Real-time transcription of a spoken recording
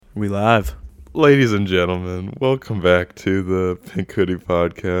We live. Ladies and gentlemen, welcome back to the Pink Hoodie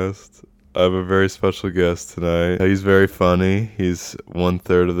Podcast. I have a very special guest tonight. He's very funny. He's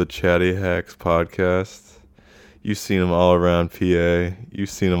 1/3 of the Chatty Hacks podcast. You've seen him all around PA. You've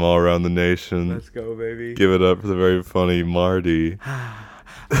seen him all around the nation. Let's go, baby. Give it up for the very funny Marty.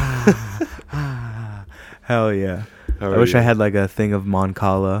 Hell yeah. How I are wish you? I had like a thing of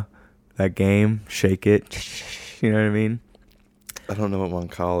Moncala. That game, Shake It. You know what I mean? I don't know what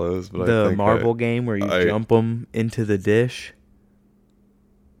Moncala is, but I The think marble game where you jump them into the dish.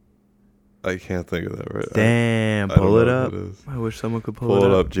 I can't think of that right. Damn, I don't pull it know up. what it is. I wish someone could Pull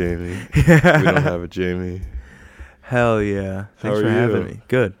it up, Jamie. We don't have it, Jamie. Hell yeah. Thanks How for are having you? me.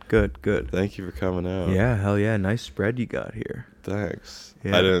 Good. Thank you for coming out. Yeah, hell yeah. Nice spread you got here. Thanks.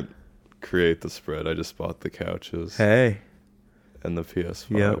 Yeah. I didn't create the spread. I just bought the couches Hey. and the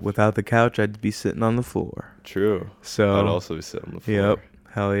PS5. Yeah, without the couch, I'd be sitting on the floor. True. So I'd also be sitting on the floor. Yep.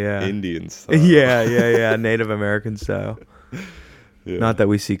 Hell yeah. Indian style. Yeah. Native American style. Yeah. Not that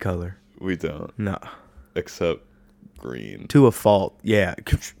we see color. We don't. No. Except green. To a fault. Yeah.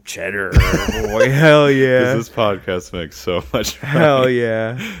 Cheddar. Boy. Hell yeah. Because this podcast makes so much money. Hell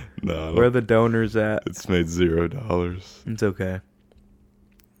yeah. No. Where are the donors at? It's made $0. It's okay.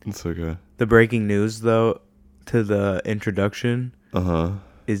 It's okay. The breaking news, though, to the introduction Uh-huh.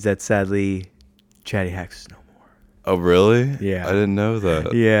 is that sadly, Chatty Hacks is no more. Oh, really? Yeah. I didn't know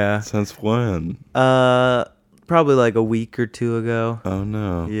that. Yeah. Since when? Probably like a week or two ago. Oh,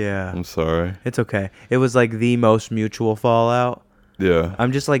 no. Yeah. I'm sorry. It's okay. It was like the most mutual fallout. Yeah.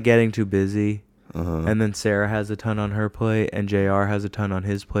 I'm just like getting too busy. Uh-huh. And then Sarah has a ton on her plate, and JR has a ton on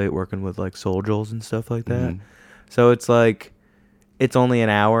his plate working with like soldiers and stuff like that. Mhm. So it's like, it's only an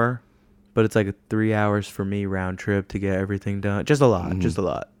hour, but it's like 3 hours for me round trip to get everything done. Just a lot. Mhm. Just a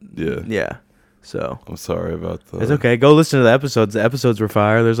lot. Yeah. Yeah. So I'm sorry about that. it's okay. Go listen to the episodes. The episodes were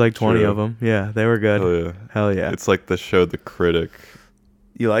fire. There's like 20 True. of them. Yeah, they were good. Hell yeah. Hell yeah. It's like the show The Critic.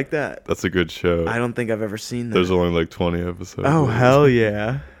 You like that? That's a good show. I don't think I've ever seen that. There's only like 20 episodes. Oh, of it. hell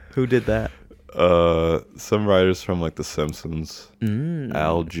yeah. Who did that? Some writers from like The Simpsons. Mm.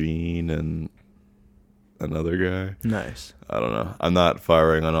 Al Jean and another guy. Nice. I don't know. I'm not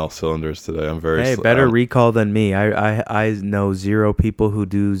firing on all cylinders today. I'm very Hey, better recall than me. I know zero people who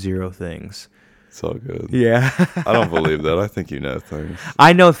do zero things. It's all good. Yeah. I don't believe that. I think you know things.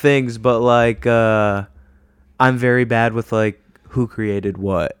 I know things, but like I'm very bad with like who created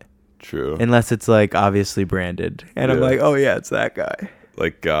what. True. Unless it's like obviously branded. And I'm Yeah. like, "Oh yeah, it's that guy."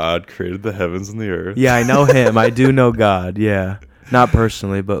 Like God created the heavens and the earth. Yeah, I know him. I do know God. Yeah. Not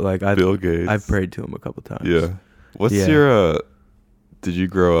personally, but like Bill Gates. I've prayed to him a couple times. Yeah. What's Yeah. your did you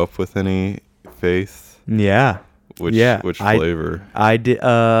grow up with any faith? Yeah. Which Yeah, which I- flavor? I did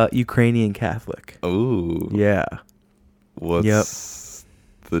Ukrainian Catholic. Ooh. Yeah. What's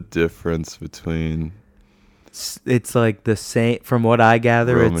the difference between It's like the same from what I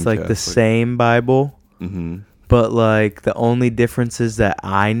gather, Roman it's like the Catholic. same Bible, but like the only differences that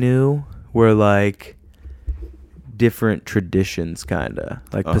I knew were like different traditions kind of.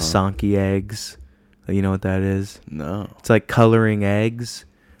 Like Pasanki eggs. You know what that is? No. It's like coloring eggs,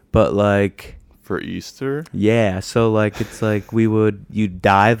 but like For Easter? yeah, so like it's like you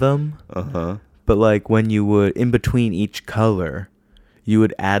dye them, Uh-huh. but like when you would in between each color, you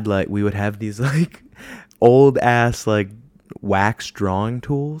would add like we would have these like old ass like wax drawing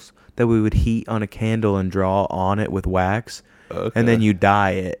tools that we would heat on a candle and draw on it with wax, Okay. and then you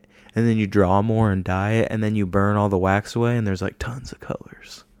dye it, and then you draw more and dye it, and then you burn all the wax away, and there's like tons of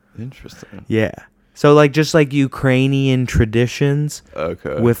colors. Interesting. Yeah. So like just like Ukrainian traditions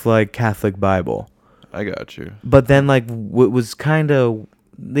Okay. with like Catholic Bible. I got you. But then like what was kind of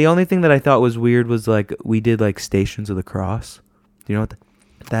the only thing that I thought was weird was like we did like Stations of the Cross. Do you know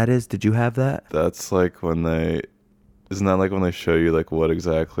what that is? Did you have that? That's like when isn't that like when they show you like what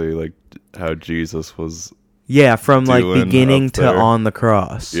exactly like how Jesus was Yeah, from like doing beginning up to there? on the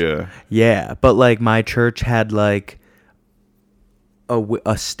cross. Yeah. Yeah, but like my church had like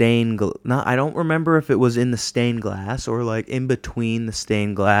a stained I don't remember if it was in the stained glass or like in between the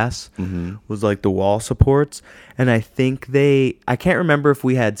stained glass was like the wall supports, and I think I can't remember if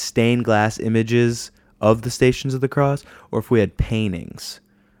we had stained glass images of the Stations of the Cross or if we had paintings.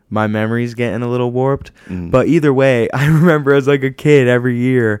 My memory's getting a little warped, but either way, I remember as like a kid every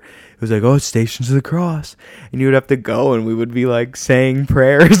year it was like, oh, it's Stations of the Cross, and you would have to go and we would be like saying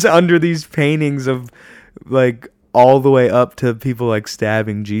prayers under these paintings of like all the way up to people like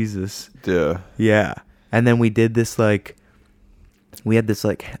stabbing Jesus. Yeah. Yeah. And then we did this like we had this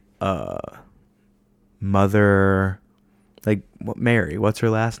like mother Mary, what's her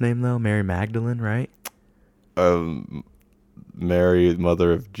last name though? Mary Magdalene, right? Mary,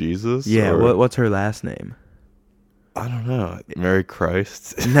 mother of Jesus? Yeah, or- what's her last name? I don't know. Mary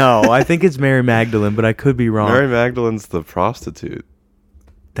Christ? No, I think it's Mary Magdalene, but I could be wrong. Mary Magdalene's the prostitute.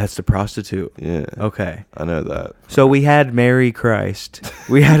 That's the prostitute. Yeah. Okay. I know that. So we had Mary Christ.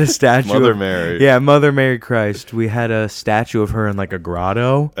 We had a statue Mother of Mary. Yeah, Mother Mary Christ. We had a statue of her in like a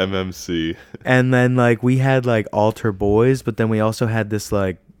grotto. MMC. And then like we had like altar boys, but then we also had this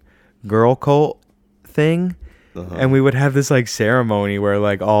like girl cult thing. Uh-huh. And we would have this like ceremony where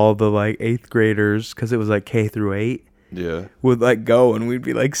like all the like 8th graders, because it was like K through 8, Yeah. would like go and we'd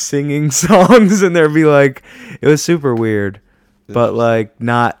be like singing songs and there'd be like, it was super weird, but like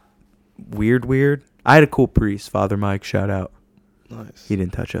not weird. I had a cool priest, Father Mike, shout out. Nice. He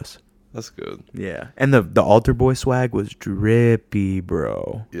didn't touch us. That's good. Yeah. And the altar boy swag was drippy,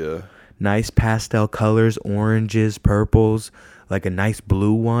 bro. Yeah. Nice pastel colors, oranges, purples, like a nice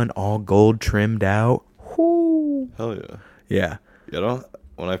blue one, all gold trimmed out. Whoo. Hell yeah. Yeah. Yeah,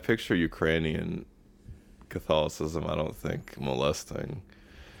 when I picture Ukrainian Catholicism, I don't think molesting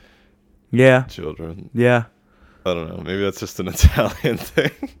Yeah. children. Yeah. I don't know. Maybe that's just an Italian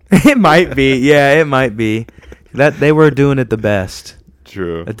thing. It might be. Yeah, it might be. That they were doing it the best.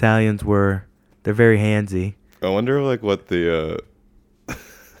 True. Italians were. They're very handsy. I wonder, like, what the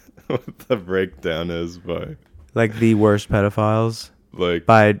what the breakdown is by Like the worst pedophiles like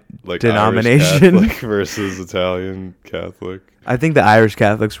by denomination. Irish Catholic versus Italian Catholic. I think the Irish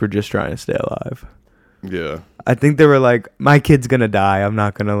Catholics were just trying to stay alive. Yeah. I think they were like, my kid's gonna die. I'm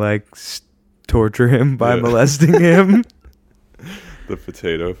not gonna like torture him by molesting him. The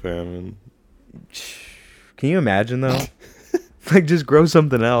potato famine. Can you imagine though? Like just grow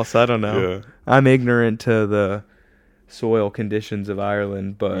something else. I don't know. Yeah. I'm ignorant to the soil conditions of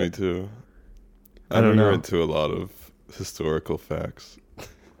Ireland, but Me too. I don't know. I'm ignorant to a lot of historical facts.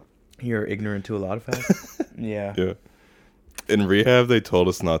 You're ignorant to a lot of facts. Yeah. Yeah. In rehab, they told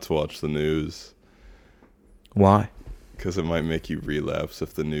us not to watch the news Why? because it might make you relapse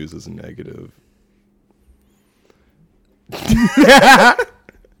if the news is negative.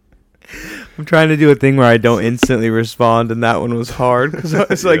 I'm trying to do a thing where I don't instantly respond, and that one was hard because I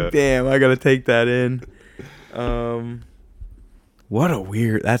was like, Yeah. "Damn, I gotta take that in."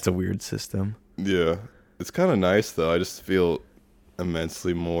 That's a weird system. Yeah. It's kind of nice, though. I just feel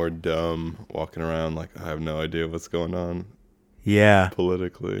immensely more dumb walking around like I have no idea what's going on Yeah,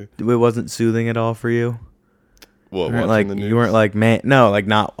 politically. it wasn't soothing at all for you. What, You weren't watching like the news? you weren't like man, no, like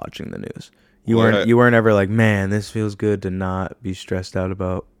not watching the news. You Well, you weren't ever like, man, this feels good to not be stressed out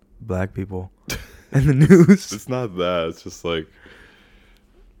about black people and the news. It's not that. It's just like,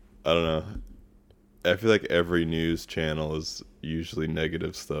 I don't know. I feel like every news channel is usually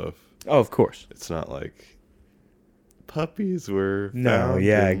negative stuff. Oh, of course. It's not like puppies were No, found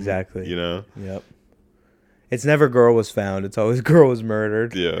yeah, and, exactly. You know? Yep. It's never girl was found. It's always girl was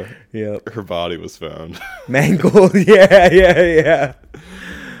murdered. Yeah. Yep. Her body was found. Mangled. Yeah.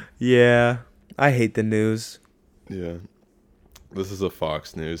 Yeah. I hate the news. Yeah. This is a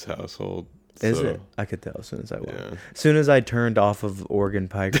Fox News household. Is so, it? I could tell as soon as I walked. Yeah. As soon as I turned off of Oregon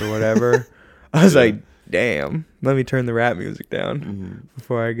Pike or whatever, I was like, damn, let me turn the rap music down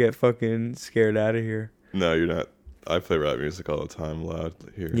before I get fucking scared out of here. No, you're not. I play rap music all the time loud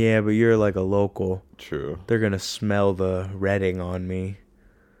here. Yeah, but you're like a local. True. They're going to smell the Reading on me.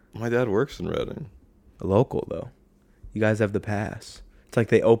 My dad works in Reading. A local, though. You guys have the pass. It's like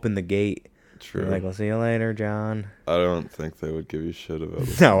they open the gate. True. They're like, we'll see you later, John. I don't think they would give you shit about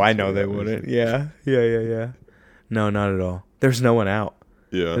it. No, I know they wouldn't. Yeah. No, not at all. There's no one out.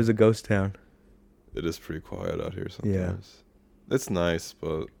 Yeah. There's a ghost town. It is pretty quiet out here sometimes. Yeah. It's nice,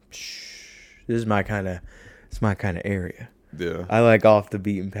 but This is my kind of area. yeah. I like off the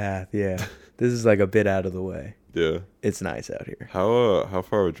beaten path. Yeah. This is like a bit out of the way. Yeah. It's nice out here. How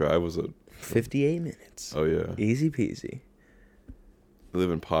far of a drive was it? 58 minutes. Oh yeah. Easy peasy. You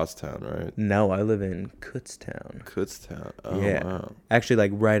live in Pottstown, right? No, I live in Kutztown. Kutztown. Oh Yeah. wow. Actually,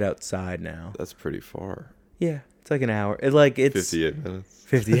 like right outside now. That's pretty far. Yeah. It's like an hour. It's 58 minutes.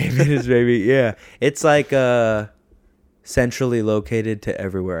 58 minutes, baby. Yeah. It's like centrally located to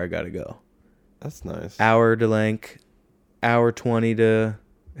everywhere I got to go. That's nice. Hour to Lank, hour 20 to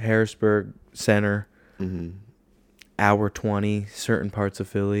Harrisburg Center, Mm-hmm. hour 20 certain parts of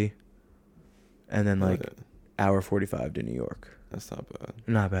Philly, and then like Yeah. hour 45 to New York. That's not bad.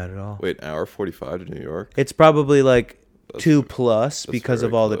 Not bad at all. Wait, hour 45 to New York? It's probably like That's- 2 plus that's because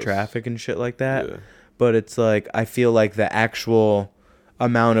of very all the close. traffic and shit like that. Yeah. But it's like, I feel like the actual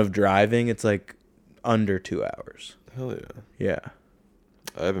amount of driving, it's like under 2 hours. Hell yeah. Yeah.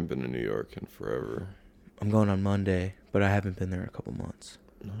 I haven't been to New York in forever. I'm going on Monday, but I haven't been there in a couple months.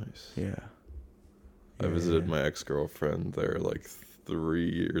 Nice. Yeah. I visited my ex-girlfriend there like 3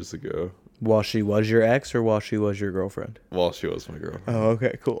 years ago. While she was your ex or while she was your girlfriend? While she was my girlfriend. Oh,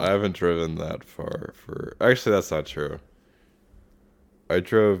 okay, cool. I haven't driven that far for... Actually, that's not true. I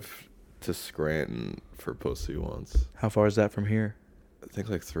drove to Scranton for pussy once. How far is that from here? I think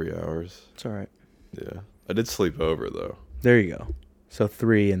like 3 hours. It's all right. Yeah. I did sleep over, though. There you go. So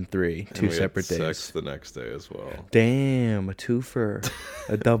 3 and 3, And 2 we separate had days. sex the next day as well. Damn, a twofer.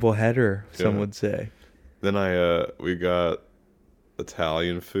 A double header, some would say. Then we got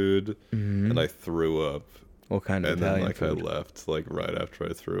Italian food, and I threw up. What kind of Italian food? And then I left right after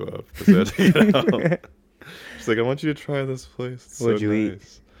I threw up. 'Cause I had to get out. She's like, I want you to try this place. It's What'd you nice.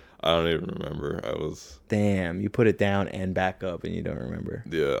 eat? I don't even remember. Damn, you put it down and back up and you don't remember.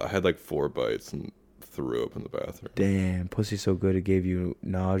 Yeah, I had like 4 bites and threw up in the bathroom. Damn, pussy's so good it gave you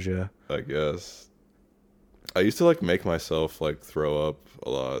nausea. I guess. I used to like make myself like throw up a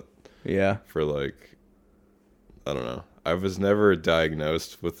lot. Yeah. For like, I don't know. I was never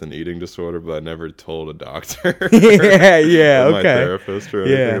diagnosed with an eating disorder, but I never told a doctor. yeah, or my therapist or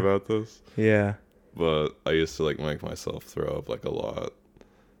anything about this. Yeah. But I used to like make myself throw up like a lot.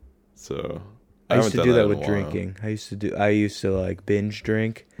 So I used to do that with drinking. I used to like binge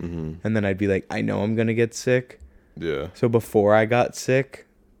drink, and then I'd be like, I know I'm gonna get sick. Yeah. So before I got sick,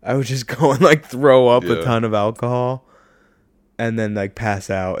 I would just go and like throw up a ton of alcohol, and then like pass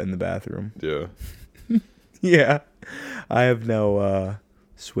out in the bathroom. Yeah. Yeah. I have no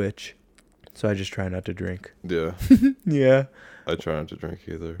switch, so I just try not to drink. Yeah. Yeah. I try not to drink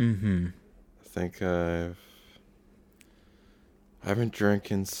either. I think I haven't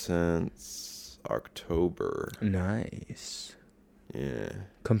drinking since October. Nice. Yeah.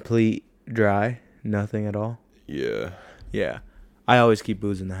 Complete dry? Nothing at all? Yeah. Yeah. I always keep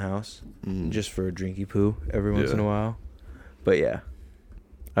booze in the house just for a drinky poo every once in a while. But yeah.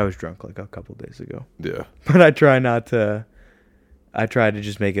 I was drunk like a couple days ago. Yeah. But I try to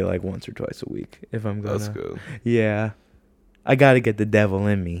just make it like once or twice a week if I'm gonna. That's good. Yeah. I got to get the devil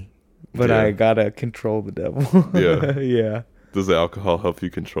in me. But I got to control the devil. Yeah. Yeah. Does the alcohol help you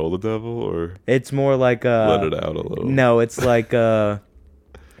control the devil, or it's more like let it out a little? No, it's like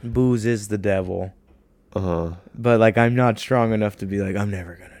booze is the devil. But like I'm not strong enough to be like I'm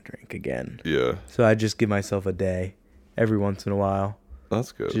never gonna drink again. Yeah. So I just give myself a day every once in a while.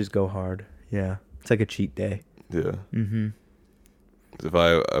 That's good. Just go hard. Yeah. It's like a cheat day. Yeah.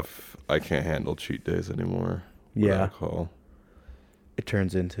 If I can't handle cheat days anymore. With alcohol. It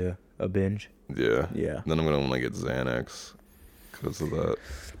turns into a binge. Yeah. Yeah. Then I'm gonna want to get Xanax because of that.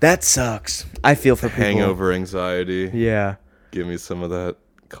 That sucks. I feel for people. Hangover anxiety. Yeah. Give me some of that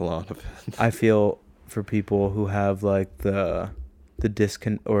Klonopin. I feel for people who have like the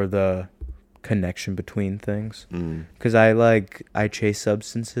connection between things. Because I chase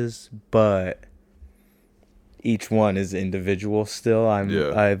substances, but each one is individual still.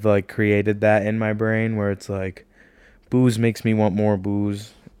 I've like created that in my brain where it's like booze makes me want more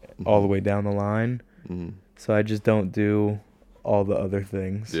booze all the way down the line. So I just don't do all the other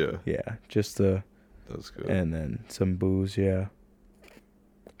things. Yeah, just that's good. And then some booze. Yeah,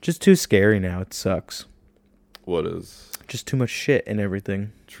 just too scary now. It sucks. What is? Just too much shit and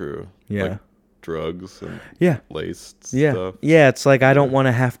everything. True. Yeah. Like drugs and laced stuff. Yeah, it's like I don't want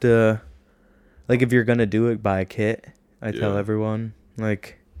to have to. Like if you're gonna do it, buy a kit. I tell everyone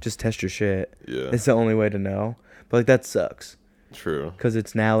like just test your shit. Yeah. It's the only way to know. But like that sucks. True. Because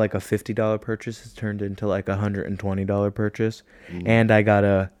it's now like a $50 purchase. It's turned into like a $120 purchase. And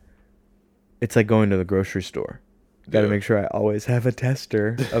it's like going to the grocery store. Got to make sure I always have a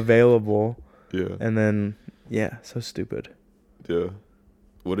tester available. Yeah. And then, so stupid. Yeah.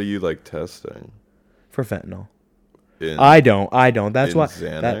 What are you like testing? For fentanyl. I don't. That's why.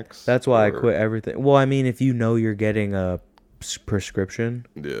 Xanax, that's why I quit everything. Well, I mean, if you know you're getting a prescription,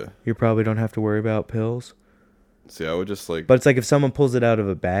 you probably don't have to worry about pills. See, I would just like... But it's like if someone pulls it out of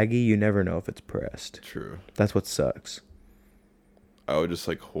a baggie, you never know if it's pressed. True. That's what sucks. I would just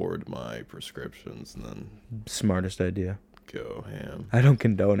like hoard my prescriptions and then... Smartest idea. Go ham. I don't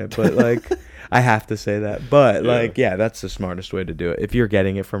condone it, but like I have to say that. But that's the smartest way to do it. If you're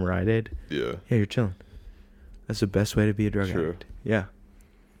getting it from Rite Aid, you're chilling. That's the best way to be a drug addict. Yeah.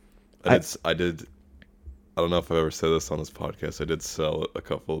 I did. I don't know if I've ever said this on this podcast. I did sell it a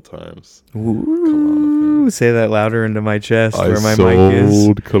couple of times. Ooh, say that louder into my chest where my mic is. I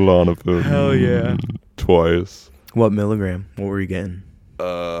sold Klonopin. Hell yeah. Twice. What milligram? What were you getting?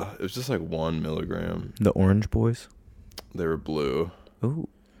 It was just like 1 milligram. The Orange Boys? They were blue. Ooh,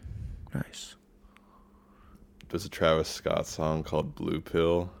 nice. There's a Travis Scott song called Blue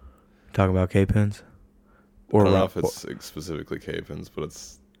Pill. Talking about K-Pens? I don't know if it's specifically K-Pens, but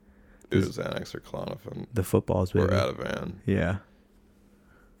it's Either Xanax or Klonopin. The footballs, baby. Or Ativan. Yeah.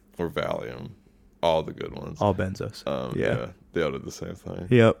 Or Valium. All the good ones. All benzos. Yeah. They all did the same thing.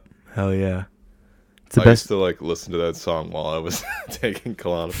 Yep. Hell yeah. It's the I best. used to like listen to that song while I was taking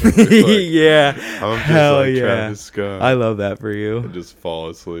Klonopin. Like, yeah. I'm just Hell like yeah. Travis Scott. I love that for you. And just fall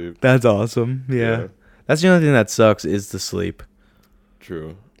asleep. That's awesome. Yeah. That's the only thing that sucks is the sleep.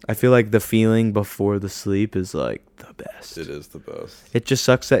 True. I feel like the feeling before the sleep is like the best. It is the best. It just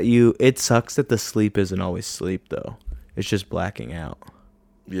sucks that it sucks that the sleep isn't always sleep though. It's just blacking out.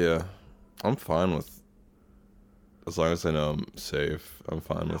 Yeah. I'm fine with, as long as I know I'm safe, I'm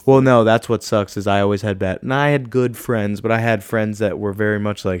fine with Well, it. no, that's what sucks is I always had bad. And I had good friends, but I had friends that were very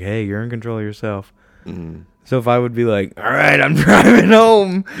much like, hey, you're in control of yourself. Mm-hmm. So if I would be like, all right, I'm driving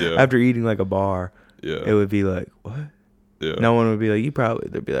home after Yeah. eating like a bar, it would be like, what? Yeah. No one would be like,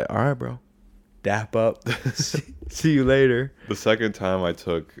 they'd be like, all right, bro. Dap up. See you later. The second time I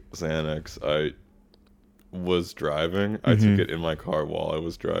took Xanax, I was driving. I took it in my car while I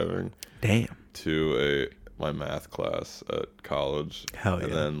was driving. Damn. To my math class at college. Hell yeah.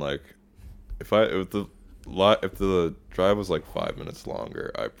 And then like, if the drive was like 5 minutes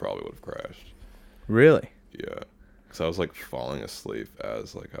longer, I probably would have crashed. Really? Yeah. Because I was like falling asleep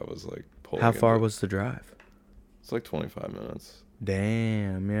as like I was like pulling. How far was the drive? It's like 25 minutes.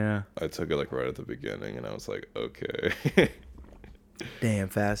 Damn, yeah. I took it like right at the beginning, and I was like, okay. Damn,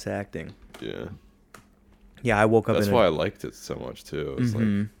 fast acting. Yeah. Yeah, I woke up. That's why I liked it so much too. It's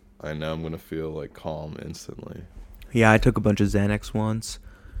like I know I'm gonna feel like calm instantly. Yeah, I took a bunch of Xanax once,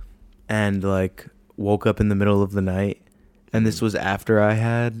 and like woke up in the middle of the night, and this was after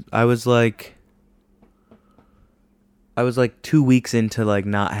I was like 2 weeks into like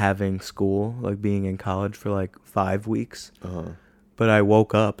not having school, like being in college for like 5 weeks. But I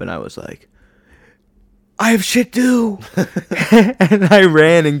woke up and I was like, I have shit to do. And I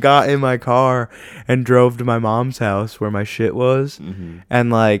ran and got in my car and drove to my mom's house where my shit was. And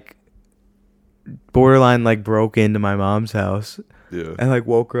like borderline like broke into my mom's house. Yeah. And like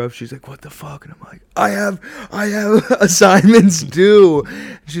woke her up. She's like, what the fuck? And I'm like, I have assignments due.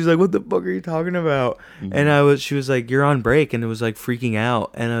 She's like, what the fuck are you talking about? And she was like, you're on break. And it was like freaking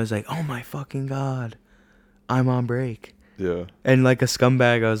out. And I was like, oh my fucking God, I'm on break. Yeah. And like a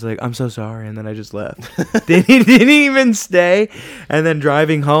scumbag, I was like, I'm so sorry. And then I just left. didn't even stay. And then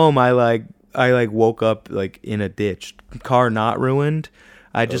driving home, I woke up like in a ditch, car not ruined.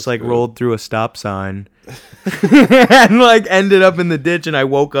 I just like rolled through a stop sign and like ended up in the ditch, and I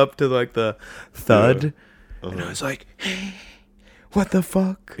woke up to like the thud. And I was like, hey, what the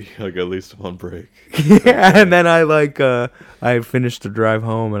fuck? Like at least I'm on break. Yeah. And then I finished the drive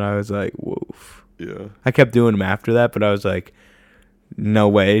home, and I was like, woof. Yeah. I kept doing them after that, but I was like, no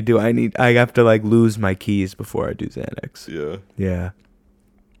way. I have to like lose my keys before I do Xanax. Yeah. Yeah.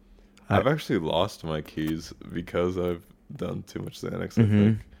 I've actually lost my keys because I've done too much Xanax, I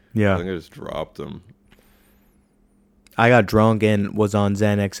think. Yeah. I think I just dropped them. I got drunk and was on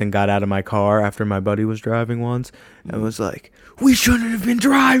Xanax and got out of my car after my buddy was driving once and was like, we shouldn't have been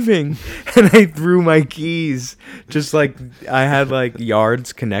driving. And I threw my keys. Just like I had like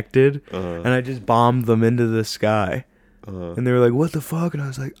yards connected and I just bombed them into the sky. And they were like, what the fuck? And I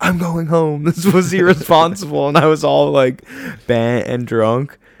was like, I'm going home. This was irresponsible. And I was all like bent and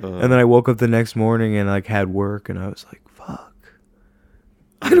drunk. And then I woke up the next morning and like had work, and I was like, fuck,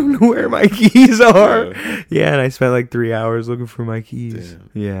 I don't know where my keys are. Yeah, and I spent like 3 hours looking for my keys. Damn.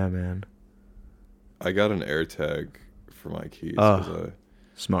 Yeah, man. I got an AirTag for my keys.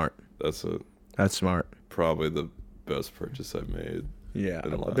 Smart. That's smart. Probably the best purchase I've made. Yeah.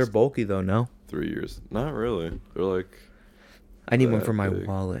 They're bulky though, no? 3 years. Not really. They're like, I need one for my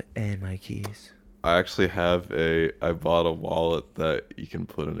wallet and my keys. I actually I bought a wallet that you can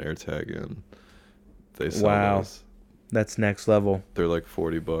put an AirTag in. They sell those. That's next level. They're like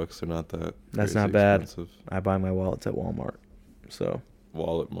 $40. They're not that. That's not bad. Expensive. I buy my wallets at Walmart. So.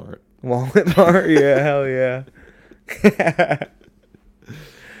 Wallet Mart. Wallet Mart, yeah, hell yeah.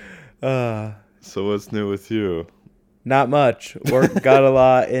 So what's new with you? Not much. Got a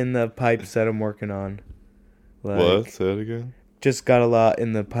lot in the pipes that I'm working on. What? Say it again. Just got a lot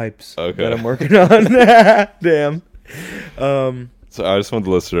in the pipes that I'm working on. Damn. So I just want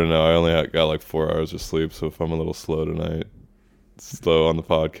the listener to know I only got like 4 hours of sleep, so if I'm a little slow tonight, slow on the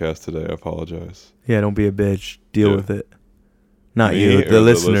podcast today, I apologize. Yeah, don't be a bitch. Deal with it. Not you, the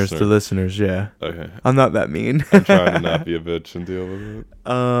listeners. The listeners, yeah. Okay. I'm not that mean. I'm trying to not be a bitch and deal with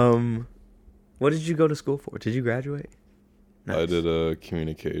it. What did you go to school for? Did you graduate? Nice. I did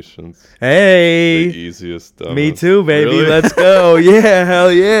communications. Hey, the easiest. Dumbest. Me too, baby. Really? Let's go. Yeah,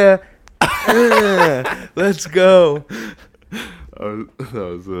 hell yeah. Let's go. That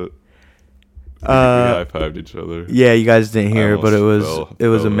was it. We high-fived each other. Yeah, you guys didn't hear, but it was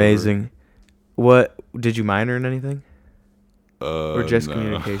fell amazing. What did you minor in anything? Or just no.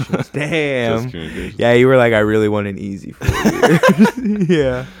 communications? Damn. Just communications. Yeah, you were like, I really want an easy 4 years.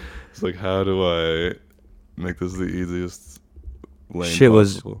 Yeah. It's like, how do I make this the easiest lane Shit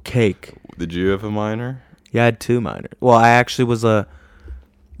possible? was cake. Did you have a minor? Yeah, I had 2 minors. Well, I actually was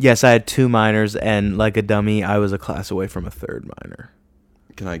yes, I had 2 minors, and like a dummy, I was a class away from a 3rd minor.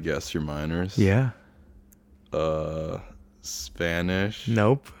 Can I guess your minors? Yeah. Spanish.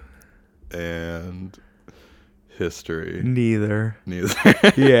 Nope. And history. Neither.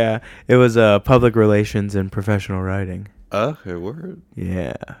 Yeah. It was public relations and professional writing. Okay, word.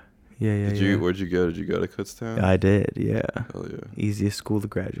 Yeah. Where'd you go? Did you go to Kutztown? I did, yeah. Hell yeah. Easiest school to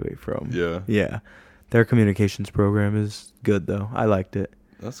graduate from. Yeah. Yeah. Their communications program is good, though. I liked it.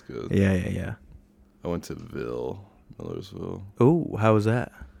 That's good. Yeah. I went to Millersville. Oh, how was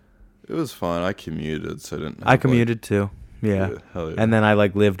that? It was fun. I commuted, so I commuted too. Yeah. Hell yeah. And then I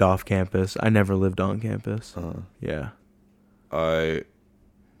lived off campus. I never lived on campus. Yeah. I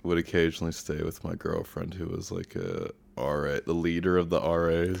would occasionally stay with my girlfriend who was like a RA, the leader of the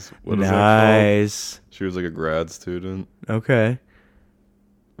RAs. What is that nice. called? She was like a grad student. Okay.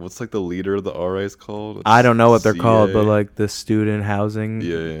 What's like the leader of the RAs called? I don't know what they're called, but like the student housing.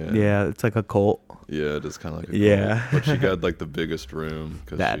 Yeah. Yeah, it's like a cult. Yeah, it is kind of like a cult. But she got like the biggest room.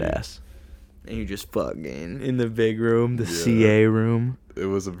 Badass. And you just fucking in the big room, the CA room. It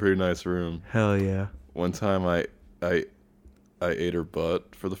was a pretty nice room. Hell yeah. One time I ate her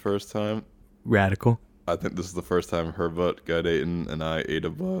butt for the first time. Radical. I think this is the first time her butt got eaten and I ate a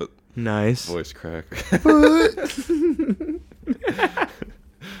butt. Nice. Voice crack.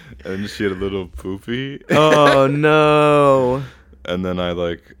 And she had a little poopy. Oh no. And then I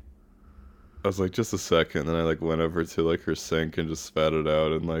was like, just a second. And then I went over to her sink and just spat it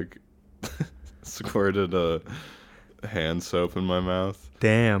out and squirted a hand soap in my mouth.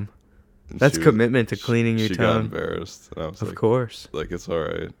 Damn. That's commitment to cleaning your tongue. She got embarrassed. And I was of course. It's all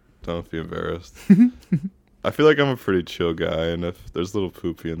right. Don't be embarrassed. I feel like I'm a pretty chill guy, and if there's a little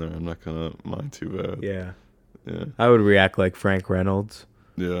poopy in there, I'm not gonna mind too bad. Yeah. Yeah. I would react like Frank Reynolds.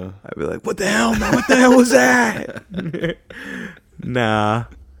 Yeah. I'd be like, "What the hell, man? What the hell was that?" Nah.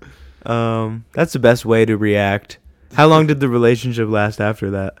 That's the best way to react. How long did the relationship last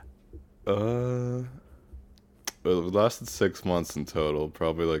after that? Well, it lasted 6 months in total.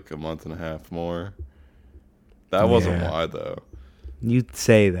 Probably a month and a half more. That wasn't why though. You'd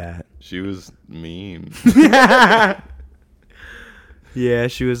say that. She was mean. Yeah,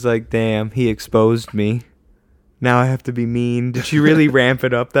 she was like, "Damn, he exposed me. Now I have to be mean." Did she really ramp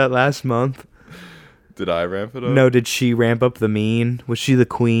it up that last month? Did I ramp it up? No, did she ramp up the mean? Was she the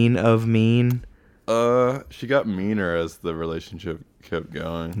queen of mean? She got meaner as the relationship kept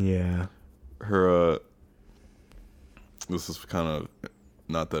going. Yeah. Her, this is kind of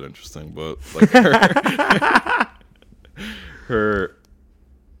not that interesting, but her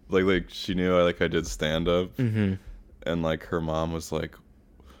she knew I did stand up, and her mom was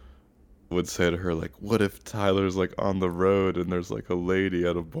would say to her what if Tyler's on the road and there's a lady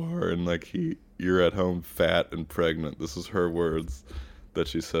at a bar and you're at home fat and pregnant. This is her words that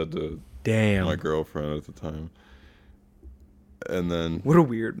she said to my girlfriend at the time. And then what a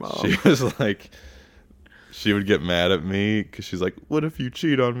weird mom. She was she would get mad at me because she's like, "What if you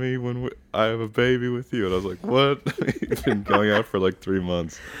cheat on me when I have a baby with you?" And I was like, "What?" We've been going out for 3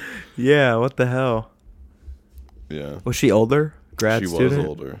 months. Yeah, what the hell? Yeah. Was she older? Grad student? She was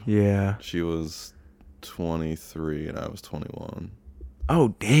older. Yeah. She was 23 and I was 21.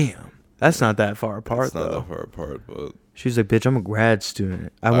 Oh, damn. That's not that far apart, It's not that far apart, but... She's like, "Bitch, I'm a grad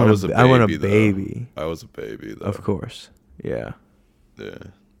student. I want a baby. I was a baby, though. Of course. Yeah. Yeah.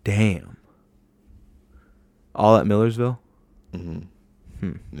 Damn. All at Millersville?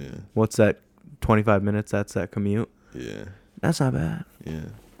 Mm-hmm. Yeah. What's that? 25 minutes? That's that commute? Yeah. That's not bad. Yeah.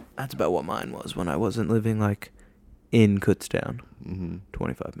 That's about what mine was when I wasn't living in Kutztown.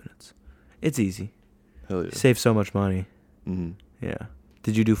 25 minutes. It's easy. Hell yeah. Save so much money. Mm-hmm. Yeah.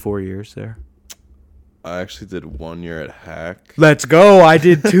 Did you do 4 years there? I actually did 1 year at Hack. Let's go. I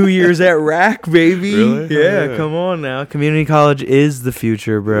did 2 years at Rack, baby. Really? Yeah, come on now. Community college is the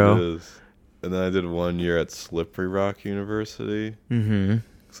future, bro. It is. And then I did 1 year at Slippery Rock University.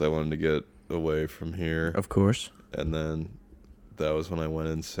 Because I wanted to get away from here. Of course. And then that was when I went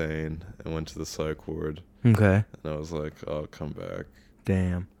insane and went to the psych ward. Okay. And I was like, I'll come back.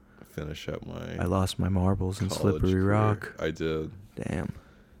 Damn. Finish up my... I lost my marbles in Slippery career. Rock. I did. Damn.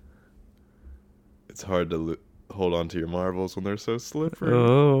 It's hard to hold on to your marbles when they're so slippery.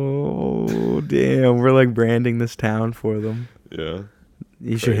 Oh, damn. We're branding this town for them. Yeah.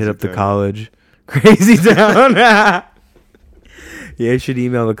 You should hit up the college. Crazy Town. Yeah, you should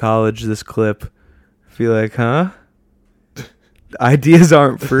email the college this clip. Be like, huh? Ideas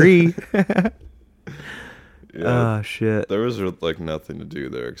aren't free. Yeah, Oh, shit. there was like nothing to do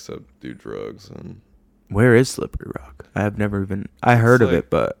there except do drugs. And Where is Slippery Rock? I heard of it,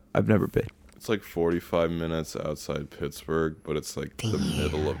 but I've never been. It's like 45 minutes outside Pittsburgh, but it's like the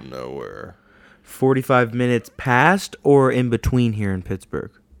middle of nowhere. 45 minutes past or in between here in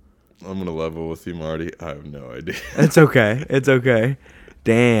Pittsburgh? I'm going to level with you, Marty. I have no idea. It's okay. It's okay.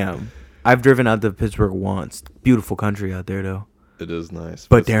 Damn. I've driven out to Pittsburgh once. Beautiful country out there, though. It is nice.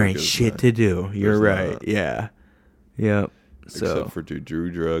 But there ain't shit to do. You're right. Not. Yeah. Yep. Except for do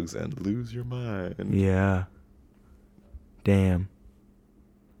drugs and lose your mind. Yeah. Damn.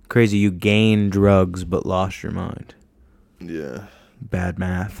 Crazy. You gained drugs but lost your mind. Yeah. Bad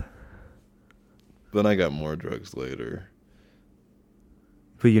math. Then I got more drugs later.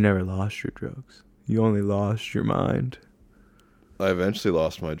 But you never lost your drugs. You only lost your mind. I eventually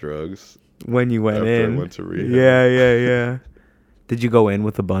lost my drugs. When you went in. After I went to rehab. Yeah. Did you go in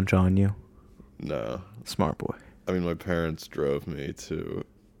with a bunch on you? No. Smart boy. I mean, my parents drove me to...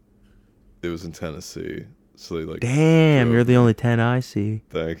 It was in Tennessee. So they like... Damn, you're the only 10 I see.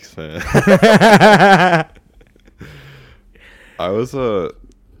 Thanks, man. I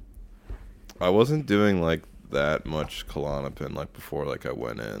wasn't doing like that much Klonopin like before like I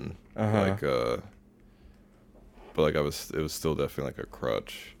went in. But like it was still definitely like a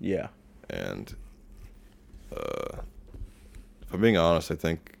crutch. Yeah. And if I'm being honest, I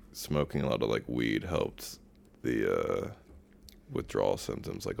think smoking a lot of like weed helped the withdrawal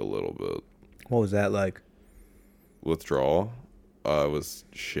symptoms like a little bit. What was that like? Withdrawal? I was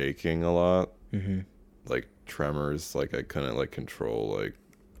shaking a lot. Mm-hmm. Like tremors, like I couldn't like control like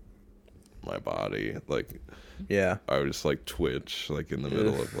my body. Like yeah, I would just like twitch like in the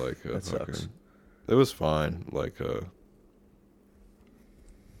middle of like that sucks. It was fine. Like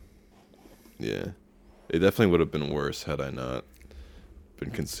yeah. It definitely would have been worse had I not been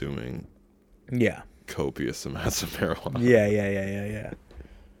consuming copious amounts of marijuana. Yeah.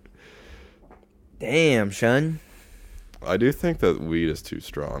 Damn, son. I do think that weed is too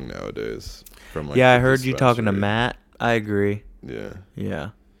strong nowadays. From like I heard you talking to Matt. I agree. Yeah.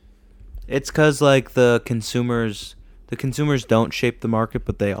 It's because like the consumers don't shape the market,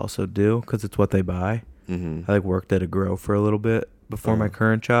 but they also do because it's what they buy. Mm-hmm. I like worked at a grow for a little bit before my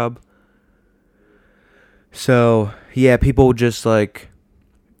current job. So yeah, people just like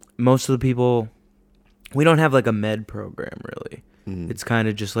most of the people. We don't have like a med program really. Mm-hmm. It's kind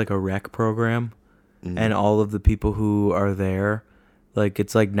of just like a rec program. Mm-hmm. And all of the people who are there, like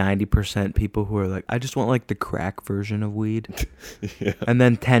it's like 90% people who are like, I just want like the crack version of weed. Yeah. And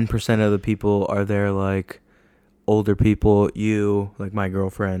then 10% of the people are there like older people, you, like my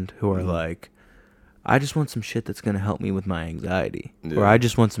girlfriend, who are like, I just want some shit that's going to help me with my anxiety. Yeah. Or I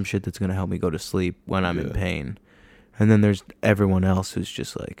just want some shit that's going to help me go to sleep when I'm in pain. And then there's everyone else who's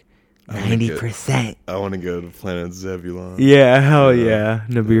just like, 90%. I want to go to Planet Zebulon. Yeah, hell yeah.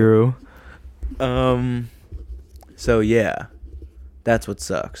 Nibiru. So yeah, that's what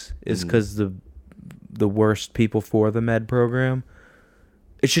sucks. Is because the worst people for the med program,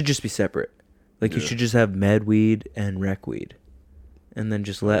 it should just be separate. Like you should just have med weed and rec weed, and then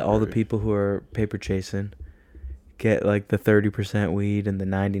just let all the people who are paper chasing get like the 30% weed and the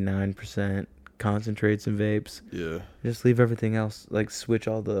 99% concentrates and vapes. Yeah. Just leave everything else. Like switch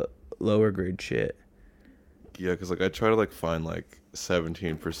all the lower grade shit. Yeah, because like I try to like find like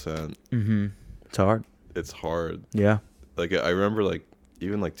 17%. Mm-hmm. It's hard. It's hard. Yeah. Like I remember like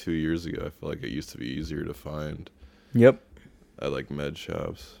even like 2 years ago, I feel like it used to be easier to find. Yep. At like med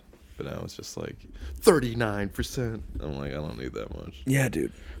shops, but now it's just like 39%. I'm like, I don't need that much. Yeah,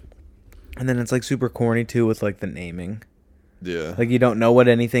 dude. And then it's like super corny too with like the naming. Yeah. Like you don't know what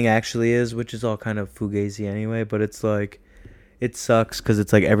anything actually is, which is all kind of fugazi anyway. But it's like, it sucks because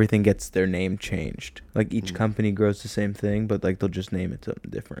it's like everything gets their name changed. Like each company grows the same thing, but like they'll just name it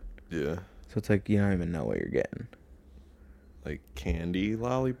something different. Yeah. So it's like you don't even know what you're getting. Like candy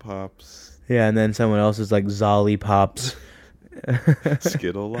lollipops. Yeah, and then someone else is like Zolly Pops.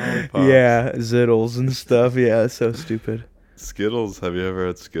 Skittle lollipops. Yeah, Zittles and stuff. Yeah, it's so stupid. Skittles. Have you ever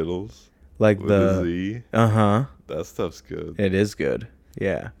had Skittles? Like with the a Z? Uh-huh. That stuff's good. It is good.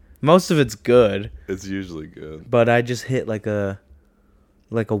 Yeah. Most of it's good. It's usually good. But I just hit like a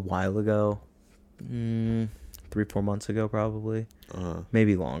while ago. 3-4 months ago probably.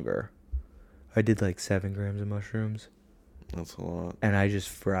 Maybe longer. I did like 7 grams of mushrooms. That's a lot. And I just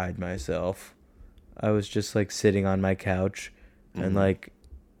fried myself. I was just like sitting on my couch and like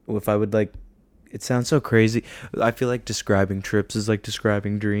if I would like it sounds so crazy. I feel like describing trips is like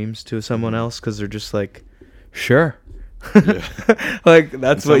describing dreams to someone else because they're just like, sure. Yeah. Like,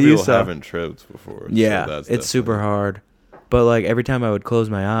 that's what you saw. Haven't tripped before. Yeah, so that's it's super hard. But, like, every time I would close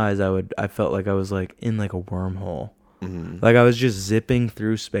my eyes, I felt like I was, like, in, like, a wormhole. Mm-hmm. Like, I was just zipping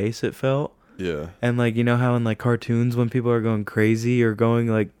through space, it felt. Yeah. And, like, you know how in, like, cartoons when people are going crazy or going,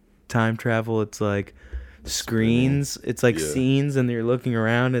 like, time travel, it's, like, screens. It's, like, scenes, and you're looking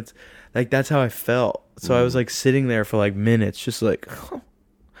around. It's, like, that's how I felt. So I was, like, sitting there for, like, minutes, just, like...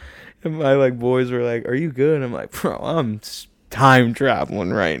 And my, like, boys were like, are you good? And I'm like, bro, I'm time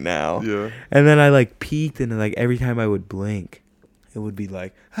traveling right now. Yeah. And then I, like, peeked, and, like, every time I would blink, it would be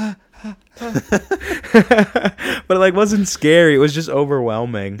like, ha, ha, ha. But it, like, wasn't scary. It was just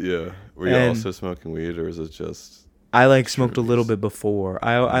overwhelming. Yeah. Were you also smoking weed, or is it just... I, like, smoked a little bit before.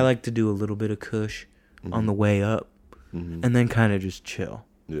 I like to do a little bit of kush on the way up, and then kind of just chill.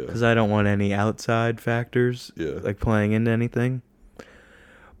 Yeah. Because I don't want any outside factors, like, playing into anything.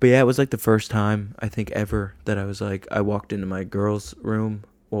 But yeah, it was like the first time I think ever that I was like, I walked into my girl's room,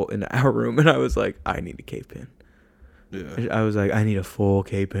 well, into our room, and I was like, I need a K-pin. Yeah. I was like, I need a full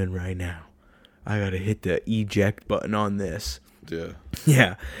K-pin right now. I gotta hit the eject button on this. Yeah.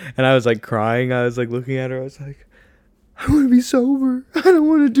 Yeah. And I was like crying. I was like looking at her. I was like, I want to be sober. I don't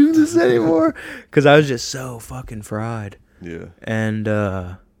want to do this anymore. Because I was just so fucking fried. Yeah. And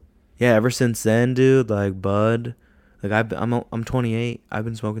yeah, ever since then, dude, like bud. Like I'm 28. I've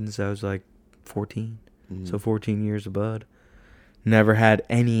been smoking since I was like 14. So 14 years of bud. Never had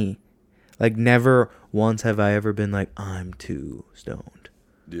any, like never once have I ever been like, I'm too stoned.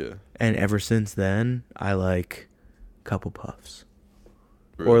 Yeah. And ever since then, I like a couple puffs.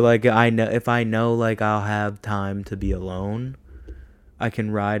 Really? Or like if I know like I'll have time to be alone, I can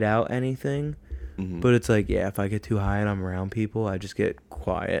ride out anything. But it's like, yeah, if I get too high and I'm around people, I just get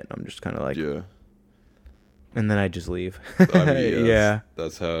quiet. I'm just kind of like, yeah. And then I just leave. I mean, yeah.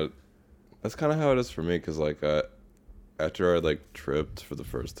 That's kind of how it is for me. Cause like after I like tripped for the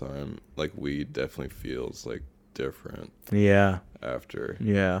first time, like weed definitely feels like different. Yeah. After.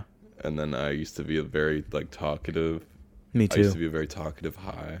 Yeah. And then I used to be a very like talkative. Me too. I used to be a very talkative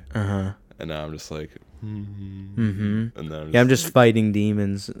high. And now I'm just like. And then I'm just fighting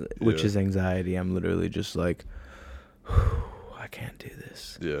demons, which is anxiety. I'm literally just like, I can't do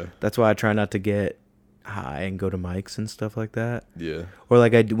this. Yeah. That's why I try not to get high and go to mics and stuff like that. Yeah. Or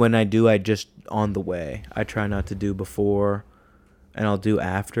like when I do, I just on the way. I try not to do before, and I'll do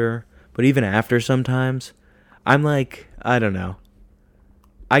after. But even after, sometimes I'm like, I don't know.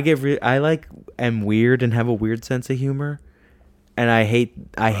 I am weird and have a weird sense of humor, and I hate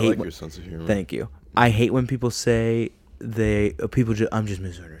like your sense of humor. Thank you. I hate when people say I'm just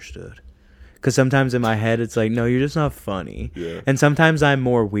misunderstood. Because sometimes in my head, it's like, no, you're just not funny. Yeah. And sometimes I'm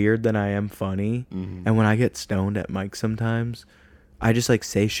more weird than I am funny. And when I get stoned at mic sometimes, I just, like,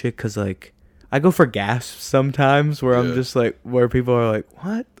 say shit because, like, I go for gasps sometimes where I'm just, like, where people are like,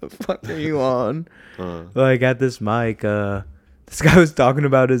 what the fuck are you on? Like, at this mic, this guy was talking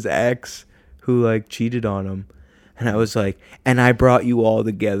about his ex who, like, cheated on him. And I was like, and I brought you all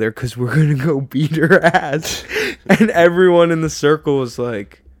together because we're going to go beat her ass. And everyone in the circle was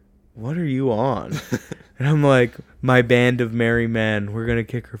like, what are you on? And I'm like, my band of merry men, we're going to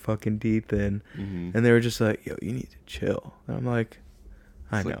kick her fucking teeth in. And they were just like, yo, you need to chill. And I'm like,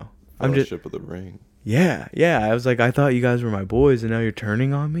 I know. I'm just Fellowship of the Ring. Yeah. I was like, I thought you guys were my boys and now you're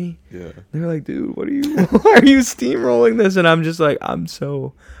turning on me? Yeah. They're like, dude, why are you steamrolling this? And I'm just like, I'm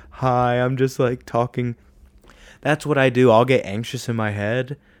so high. I'm just like talking. That's what I do. I'll get anxious in my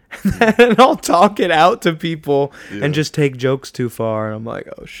head, and I'll talk it out to people and just take jokes too far. And I'm like,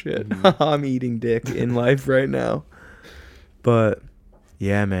 oh, shit. I'm eating dick in life right now. But,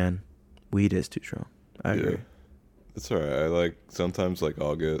 yeah, man. Weed is too strong. I agree. It's all right. I like, sometimes, like,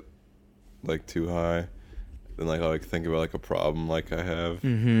 I'll get, like, too high. Then, like, I'll, like, think about, like, a problem, like, I have.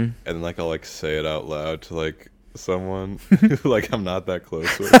 And then, like, I'll, like, say it out loud to, like, someone who, like, I'm not that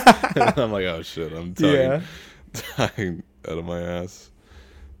close with. And I'm like, oh, shit. I'm dying out of my ass.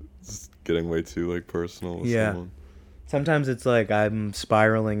 It's getting way too like personal with someone. Sometimes it's like I'm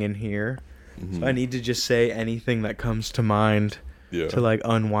spiraling in here. So I need to just say anything that comes to mind to like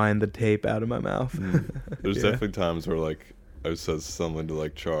unwind the tape out of my mouth. There's definitely times where like I said something to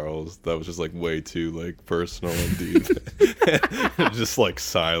like Charles that was just like way too like personal and deep. Just like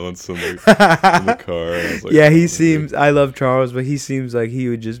silence in the car. I was like, he seems. I love Charles, but he seems like he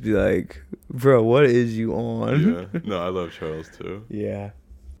would just be like, "Bro, what is you on?" Yeah, no, I love Charles too. Yeah.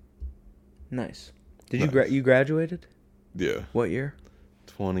 Nice. Did you graduated? Yeah. What year?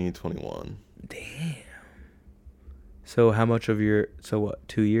 2021. Damn. So how much of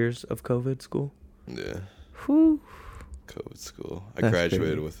 2 years of COVID school? Yeah. Whew. COVID school. I That's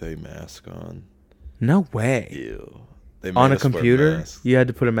graduated crazy. with a mask on. No way. Ew. They On made a us wear computer? masks. You had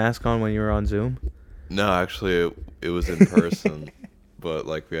to put a mask on when you were on Zoom? No, actually, it was in person. But,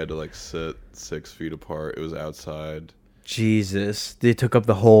 like, we had to, like, sit 6 feet apart. It was outside. Jesus. They took up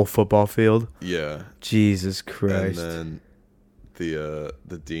the whole football field? Yeah. Jesus Christ. And then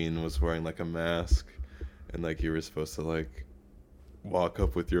the dean was wearing, like, a mask. And, like, you were supposed to, like, walk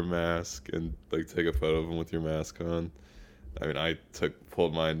up with your mask and, like, take a photo of him with your mask on. I mean, I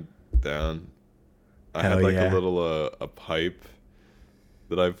pulled mine down. I Hell had, like, yeah. a little, a pipe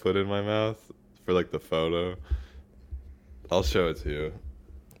that I put in my mouth for, like, the photo. I'll show it to you.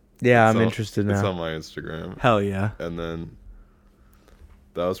 Yeah, I'm interested It's now. on my Instagram. Hell yeah. And then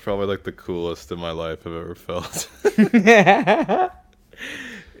that was probably, like, the coolest in my life I've ever felt.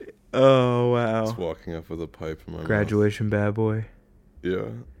 Oh, wow. Just walking up with a pipe in my Graduation bad boy. mouth. Yeah.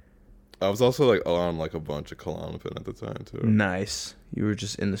 I was also, like, on, like, a bunch of Klonopin at the time, too. Nice. You were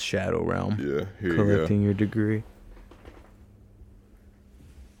just in the shadow realm. Yeah, here Collecting your degree.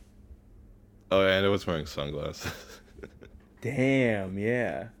 Oh, and I was wearing sunglasses. Damn,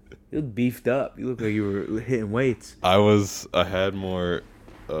 yeah. You look beefed up. You look like you were hitting weights. I had more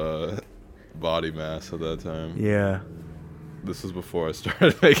body mass at that time. Yeah. This was before I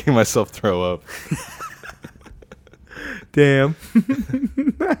started making myself throw up. Damn.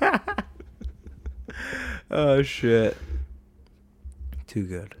 Oh, shit. Too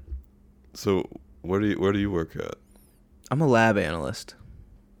good. So, where do you work at? I'm a lab analyst.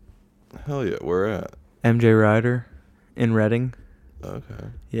 Hell yeah, where at? MJ Ryder in Reading. Okay,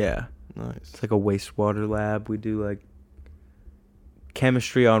 Yeah. nice. It's like a wastewater lab. We do like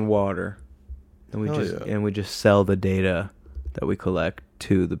chemistry on water. And we just sell the data that we collect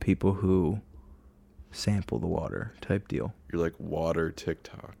to the people who sample the water type deal. You're like water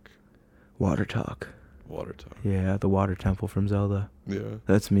TikTok. Water talk. Water talk. Yeah, the water temple from Zelda. Yeah.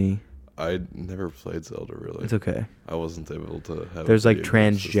 That's me. I never played Zelda really. It's okay. I wasn't able to have. There's a like video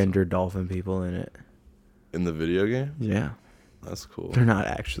game transgender system. dolphin people in it. In the video game. Yeah. That's cool. They're not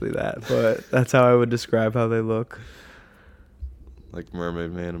actually that, but that's how I would describe how they look. Like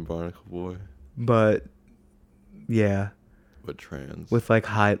Mermaid Man and Barnacle Boy, But yeah, but trans. with like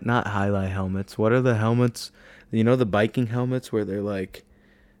not highlight helmets. What are the helmets? You know the biking helmets where they're like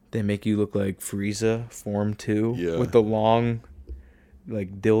they make you look like Frieza Form 2 Yeah. with the long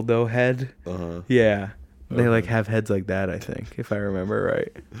like dildo head. Yeah. They like have heads like that, I think, if I remember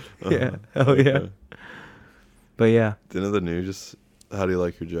right. Yeah. Hell yeah. Okay. But yeah, Dinner the new. Just how do you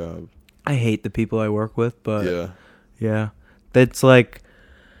like your job? I hate the people I work with, but Yeah. yeah. It's like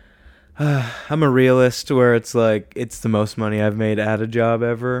I'm a realist where it's like it's the most money I've made at a job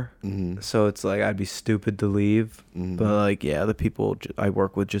ever. Mm-hmm. So it's like I'd be stupid to leave. Mm-hmm. But like, yeah, the people I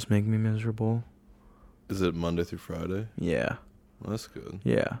work with just make me miserable. Is it Monday through Friday? Yeah. Well, that's good.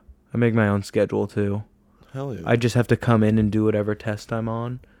 Yeah. I make my own schedule too. Hell yeah. I just have to come in and do whatever test I'm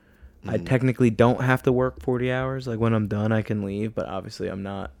on. I Mhm. technically don't have to work 40 hours. Like when I'm done, I can leave. But obviously I'm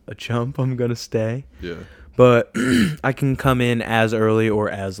not a chump. I'm going to stay. Yeah. But I can come in as early or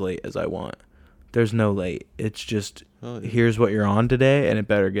as late as I want. There's no late. It's just, Hell yeah. here's what you're on today, and it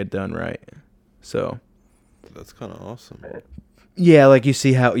better get done right. So, That's kind of awesome. yeah, like you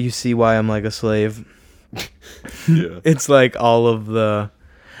see why I'm like a slave. Yeah. It's like all of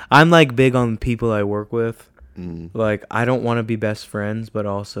I'm like big on people I work with. Mm. Like, I don't want to be best friends, but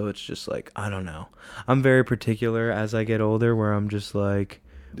also it's just like, I don't know. I'm very particular as I get older where I'm just like,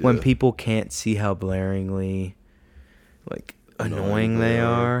 when Yeah. people can't see how blaringly, like, annoying they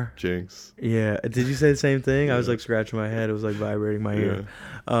are. Jinx. Yeah. Did you say the same thing? I was Yeah. like scratching my head. It was like vibrating my ear.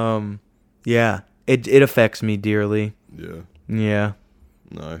 Yeah. Yeah. It affects me dearly. Yeah. Yeah.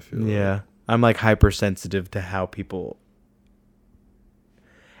 No, I feel Yeah. I'm like hypersensitive to how people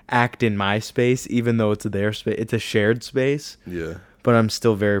act in my space, even though it's their space. It's a shared space, that. Yeah. but I'm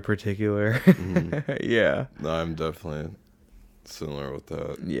still very particular. Mhm. Yeah. No, I'm definitely similar with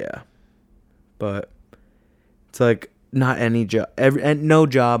that. Yeah. But it's like not any job, and no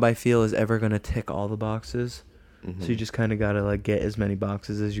job I feel is ever going to tick all the boxes. Mhm. So you just kind of got to like get as many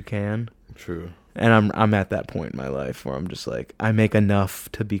boxes as you can. True. And I'm at that point in my life where I'm just like, I make enough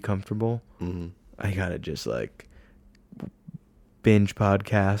to be comfortable. Mm-hmm. I got to just like binge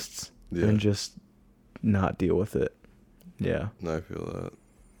podcasts Yeah. and just not deal with it. Yeah. No, I feel that.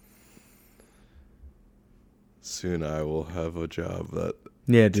 Soon I will have a job that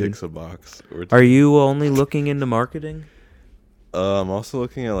Yeah, dude. ticks a box. Or Are you only looking into marketing? I'm also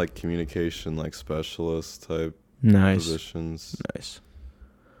looking at like communication, like specialist type Nice. positions. Nice.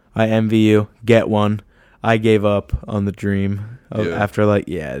 I envy you. Get one. I gave up on the dream Yeah. after like,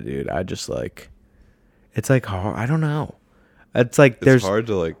 yeah, dude. I just like, It's like hard. I don't know. It's like it's hard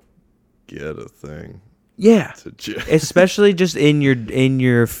to like get a thing. Yeah, especially just in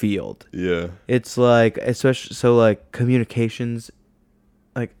your field. Yeah, it's like especially so like communications.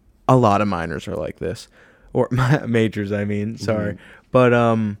 Like a lot of minors are like this, or majors. I mean, sorry, but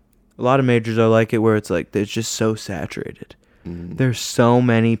a lot of majors are like it where it's like it's just so saturated. There's so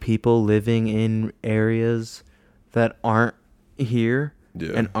many people living in areas that aren't here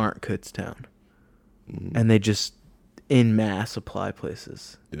and aren't Kutztown, and they just in mass apply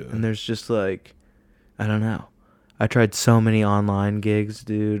places. Yeah, and there's just like. I don't know. I tried so many online gigs,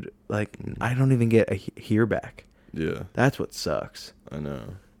 dude. Like, I don't even get a hear back. Yeah. That's what sucks. I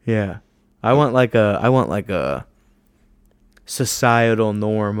know. Yeah. I want like a societal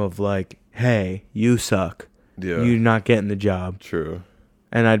norm of like, hey, you suck. Yeah. You're not getting the job. True.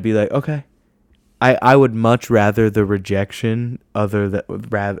 And I'd be like, okay. I would much rather the rejection I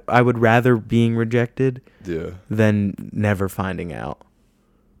would rather being rejected than never finding out.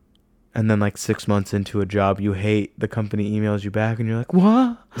 And then, like, 6 months into a job you hate, the company emails you back, and you're like,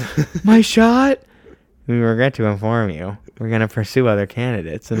 what? My shot? We regret to inform you. We're going to pursue other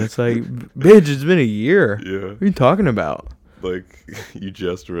candidates. And it's like, bitch, it's been a year. Yeah. What are you talking about? Like, you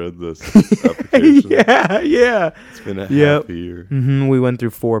just read this application. Yeah. It's been a half a year. We went through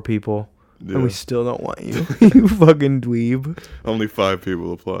 4 people, and we still don't want you. You fucking dweeb. Only 5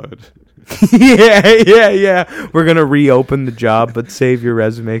 people applied. Yeah. We're going to reopen the job, but save your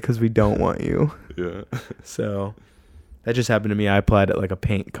resume because we don't want you. Yeah. So, that just happened to me. I applied at, like, a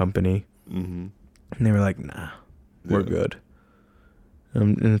paint company. And they were like, nah, we're good.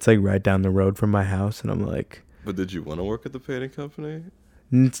 And it's, like, right down the road from my house. And I'm like... But did you want to work at the painting company?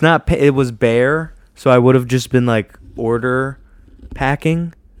 It's not... It was bare, so I would have just been, like, order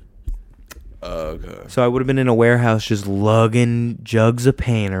packing. Okay. So I would have been in a warehouse just lugging jugs of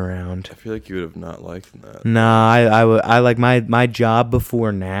paint around. I feel like you would have not liked that. Nah, I like my job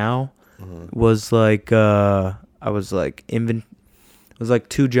before now was like I was like it was like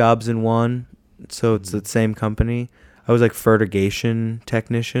 2 jobs in one. So it's the same company. I was like fertigation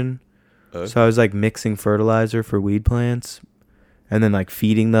technician. Okay. So I was like mixing fertilizer for weed plants and then like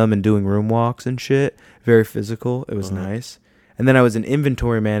feeding them and doing room walks and shit. Very physical. It was nice. And then I was an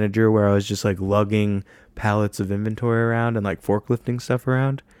inventory manager where I was just like lugging pallets of inventory around and like forklifting stuff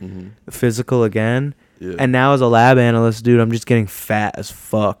around. Physical again. Yeah. And now as a lab analyst, dude, I'm just getting fat as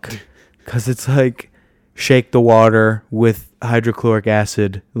fuck. Because it's like shake the water with hydrochloric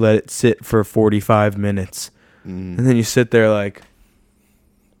acid, let it sit for 45 minutes. And then you sit there like,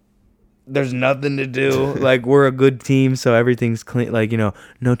 there's nothing to do. Like, we're a good team, so everything's clean. Like, you know,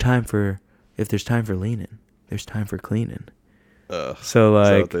 no time for, if there's time for leaning, there's time for cleaning. So like, is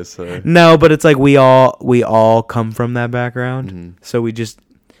that what they say? No, but it's like we all come from that background. So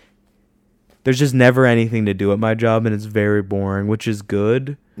there's just never anything to do at my job, and it's very boring, which is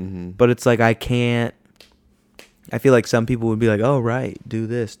good. But it's like I feel like some people would be like, oh right, do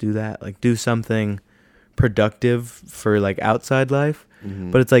this, do that, like do something productive for like outside life.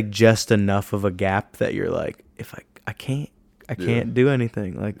 But it's like just enough of a gap that you're like, if I can't do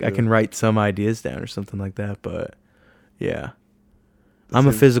anything. Like I can write some ideas down or something like that, but yeah. I'm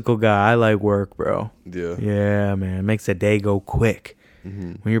a physical guy. I like work, bro. Yeah. Yeah, man. It makes the day go quick.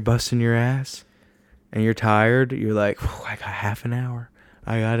 When you're busting your ass and you're tired, you're like, I got half an hour.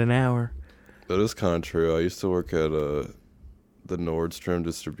 I got an hour. That is kind of true. I used to work at the Nordstrom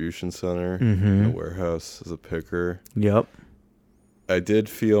distribution center in a warehouse as a picker. Yep. I did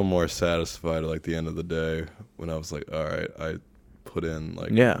feel more satisfied at like the end of the day when I was like, all right, I put in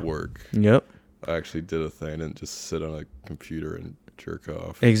like work. Yep. I actually did a thing. I didn't just sit on a computer and jerk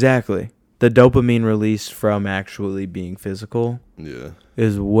off. Exactly. The dopamine release from actually being physical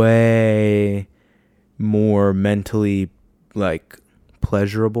is way more mentally like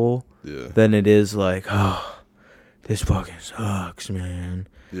pleasurable than it is like, oh, this fucking sucks, man.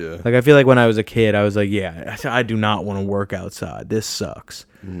 Yeah. Like I feel like when I was a kid, I was like, yeah, I do not want to work outside. This sucks.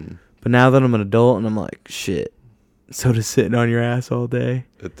 But now that I'm an adult and I'm like, shit. So does sitting on your ass all day?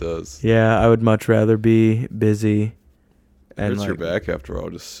 It does. Yeah, I would much rather be busy. And hurts your back after all,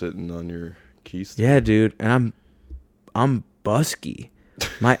 just sitting on your keys. Yeah, dude, and I'm busky.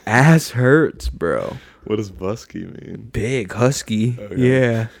 My ass hurts, bro. What does busky mean? Big, husky.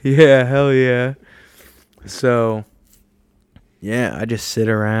 Okay. Yeah, hell yeah. So, yeah, I just sit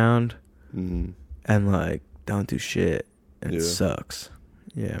around and like don't do shit, and it sucks.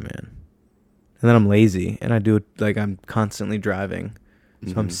 Yeah, man. And then I'm lazy, and I do it like I'm constantly driving,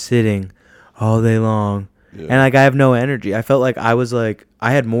 so I'm sitting all day long. Yeah. And like I have no energy. I felt like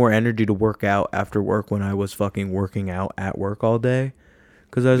I had more energy to work out after work when I was fucking working out at work all day.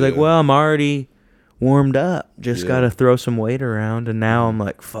 Because I was like, well, I'm already warmed up. Just got to throw some weight around. And now I'm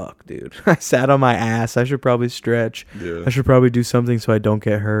like, fuck, dude. I sat on my ass. I should probably stretch. Yeah. I should probably do something so I don't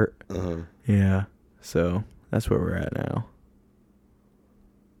get hurt. Uh-huh. Yeah. So that's where we're at now.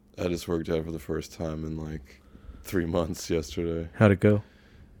 I just worked out for the first time in like 3 months yesterday. How'd it go?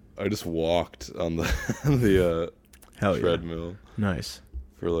 I just walked on the Hell treadmill. Yeah. Nice.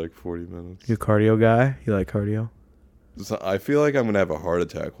 For like 40 minutes. You a cardio guy? You like cardio? So I feel like I'm going to have a heart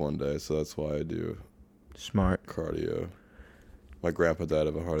attack one day, so that's why I do Smart. cardio. My grandpa died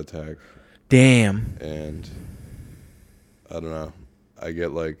of a heart attack. Damn. And I don't know. I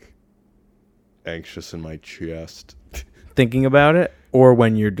get like anxious in my chest. Thinking about it? Or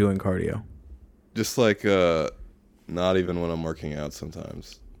when you're doing cardio? Just like not even when I'm working out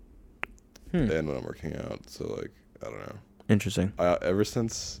sometimes. And when I'm working out. So like, I don't know. Interesting. Ever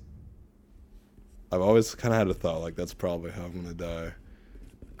since, I've always kind of had a thought like that's probably how I'm going to die.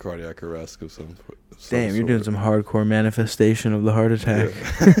 Cardiac arrest of some Damn, you're doing some hardcore manifestation of the heart attack.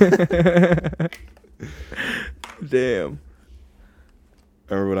 Yeah. Damn.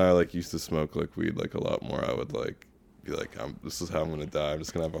 I remember when I like used to smoke like weed like a lot more, I would like be like, this is how I'm going to die. I'm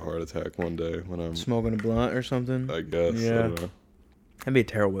just going to have a heart attack one day when I'm smoking a blunt or something. I guess. Yeah. I don't know. That'd be a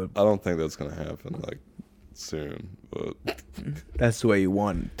terrible. I don't think that's going to happen like soon, but that's the way you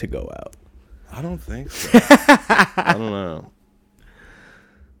want it to go out. I don't think so. I don't know.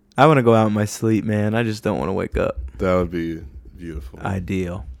 I want to go out in my sleep, man. I just don't want to wake up. That would be beautiful.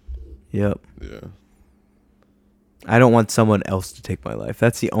 Ideal. Yep. Yeah. I don't want someone else to take my life.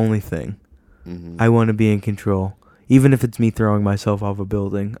 That's the only thing. Mm-hmm. I want to be in control. Even if it's me throwing myself off a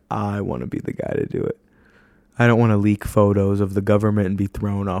building, I want to be the guy to do it. I don't want to leak photos of the government and be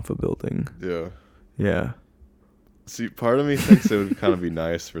thrown off a building. Yeah. Yeah. See, part of me thinks it would kind of be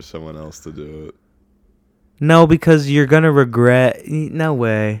nice for someone else to do it. No, because you're going to regret. No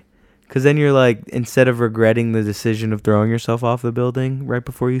way. Because then you're like, instead of regretting the decision of throwing yourself off the building right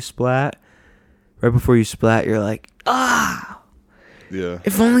before you splat, you're like, Yeah.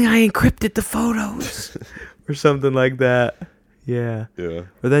 if only I encrypted the photos. Or something like that. Yeah. Yeah.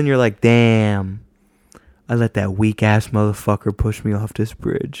 Or then you're like, damn, I let that weak ass motherfucker push me off this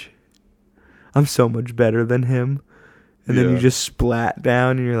bridge. I'm so much better than him. And then you just splat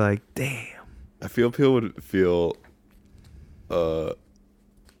down and you're like, damn. I feel people would feel, I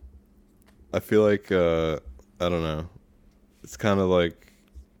feel like, I don't know. It's kind of like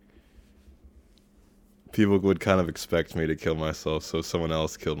people would kind of expect me to kill myself. So if someone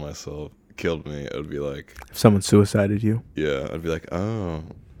else killed me, it would be like, If someone suicided you. yeah, I'd be like, oh,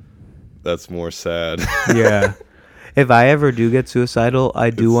 that's more sad. Yeah. If I ever do get suicidal, I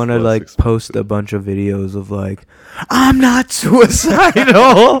do want to like post a bunch of videos of like, I'm not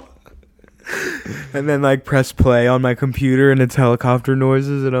suicidal. And then like press play on my computer and it's helicopter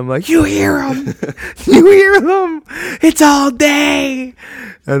noises and I'm like, you hear them? You hear them? It's all day.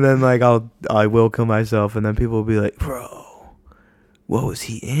 And then like I will kill myself and then people will be like, bro, what was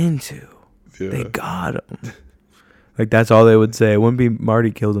he into? Yeah. They got him. Like that's all they would say. It wouldn't be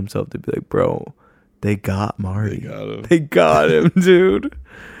Marty killed himself. They'd be like, bro, they got Marty. They got him. They got him, dude.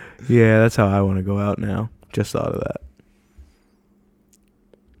 Yeah, that's how I want to go out now. Just thought of that.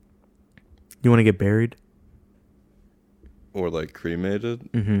 You want to get buried? Or like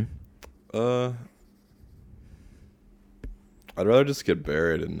cremated? Mm-hmm. I'd rather just get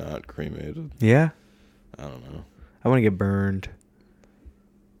buried and not cremated. Yeah? I don't know. I want to get burned.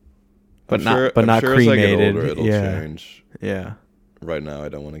 But I'm not sure cremated. As I get older, it'll change. Yeah. Right now, I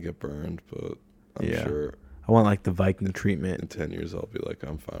don't want to get burned, but I'm sure I want like the Viking treatment. in 10 years, I'll be like,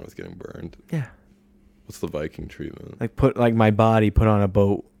 I'm fine with getting burned. Yeah. What's the Viking treatment? Like put like my body put on a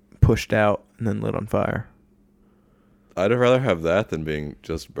boat, pushed out, and then lit on fire. I'd rather have that than being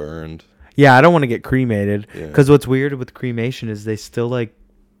just burned. Yeah, I don't want to get cremated. Yeah. Because what's weird with cremation is they still like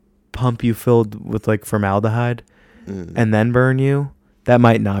pump you filled with like formaldehyde and then burn you. That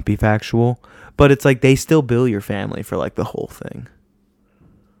might not be factual, but it's like they still bill your family for like the whole thing.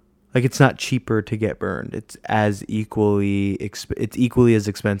 Like it's not cheaper to get burned. It's as equally as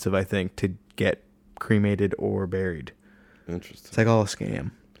expensive, I think, to get cremated or buried. Interesting. It's like all a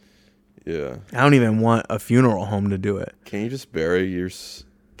scam. Yeah. I don't even want a funeral home to do it. Can't you just bury your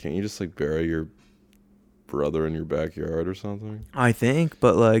brother in your backyard or something? I think,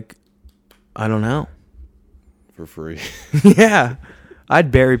 but like, I don't know. For free. Yeah. I'd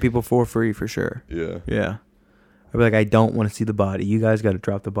bury people for free for sure. Yeah. Yeah. I'd be like, I don't want to see the body. You guys got to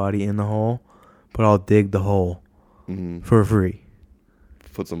drop the body in the hole, but I'll dig the hole for free.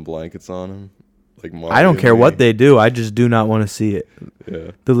 Put some blankets on him. Like Marty I don't care what they do. I just do not want to see it.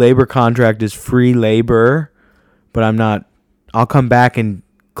 Yeah. The labor contract is free labor, but I'll come back and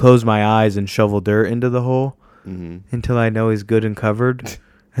close my eyes and shovel dirt into the hole until I know he's good and covered.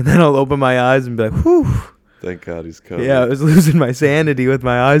 And then I'll open my eyes and be like, whew. Thank God he's covered. Yeah, I was losing my sanity with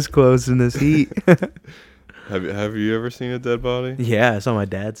my eyes closed in this heat. Have you ever seen a dead body? Yeah, I saw my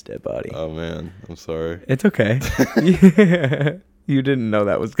dad's dead body. Oh, man. I'm sorry. It's okay. Yeah. You didn't know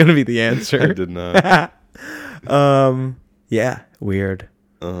that was going to be the answer. I did not. Yeah, weird.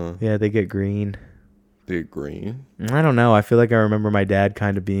 Uh-huh. Yeah, they get green. They get green? I don't know. I feel like I remember my dad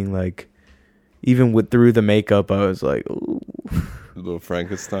kind of being like, even through the makeup, I was like, ooh. Little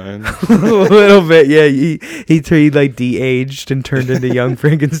Frankenstein? A little bit, yeah. He like de-aged and turned into young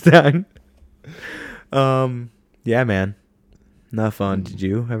Frankenstein. Yeah, man. Not fun. Did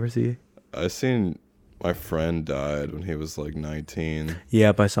you ever see? I seen my friend died when he was like 19.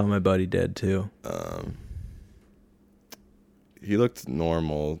 Yep, I saw my buddy dead too. He looked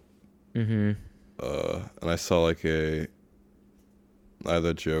normal. Mm-hmm. And I saw like I had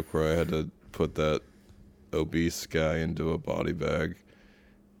that joke where I had to put that obese guy into a body bag.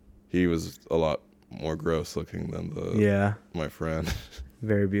 He was a lot more gross looking than my friend.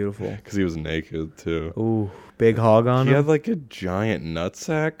 Very beautiful. Because he was naked too. Ooh, big hog on him. He had like a giant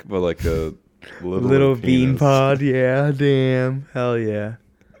nutsack, but like a little bean pod. Yeah, damn, hell yeah.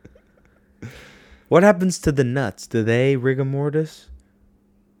 What happens to the nuts? Do they rigor mortis?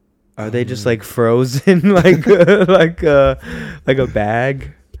 Are they just like frozen like a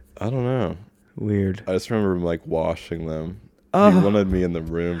bag? I don't know. Weird. I just remember him like washing them. Oh. He wanted me in the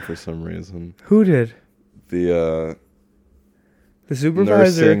room for some reason. Who did? The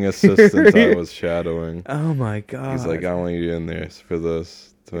supervisor. Nursing assistant I was shadowing. Oh my god. He's like, I want you in there for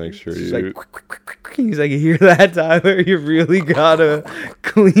this to make sure She's you. like, quick, quick, quick, quick. He's like, you hear that, Tyler? You really gotta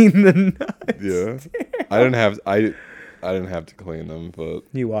clean the nuts. Yeah. I didn't have to clean them, but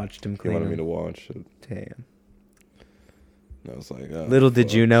you watched him clean. He wanted them. me to watch it. Damn. And I was like, oh, little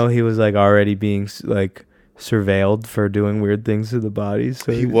did you know he was like already being like surveilled for doing weird things to the bodies.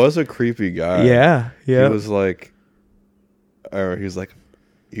 So he was a creepy guy. Yeah. He was like, or he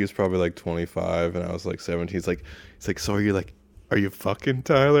was probably like 25, and I was like 17. He's like, so are you fucking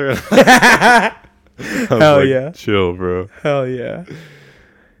Tyler? Hell like, yeah. Chill, bro. Hell yeah.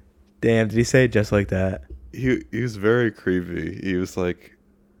 Damn, did he say it just like that? He was very creepy. He was like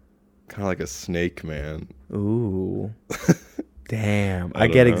kind of like a snake man. Ooh. Damn. I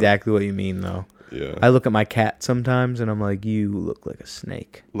get exactly what you mean though. Yeah. I look at my cat sometimes and I'm like, you look like a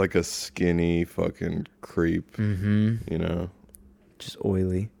snake. Like a skinny fucking creep. Mm-hmm. You know? Just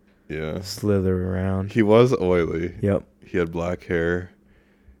oily. Yeah. Slither around. He was oily. Yep. He had black hair.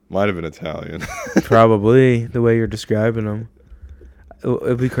 Might have been Italian. Probably, the way you're describing him.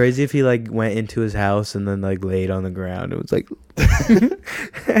 It'd be crazy if he like went into his house and then like laid on the ground. It was like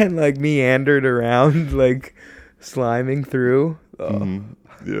and like meandered around like sliming through. Oh,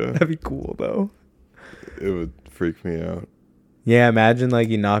 yeah. That'd be cool though. It would freak me out. Yeah, imagine like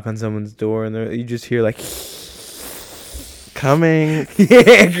you knock on someone's door and you just hear like coming.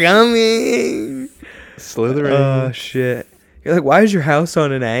 Yeah, coming. Slithering. Oh shit. You're like, why is your house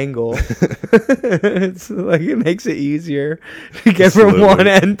on an angle? It's like it makes it easier to get from one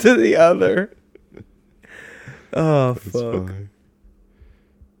end to the other. Oh, that's fuck. Funny.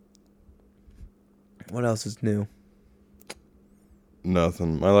 What else is new?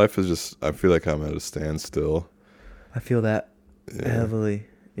 Nothing. My life is just, I feel like I'm at a standstill. I feel that heavily.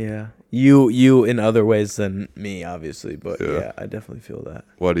 Yeah. You in other ways than me, obviously, but yeah, I definitely feel that.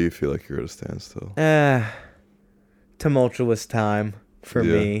 Why do you feel like you're at a standstill? Tumultuous time for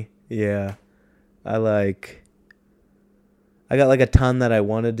me. Yeah. I got like a ton that I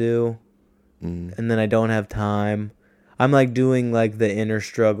want to do, and then I don't have time. I'm like doing like the inner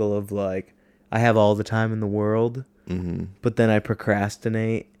struggle of like, I have all the time in the world, but then I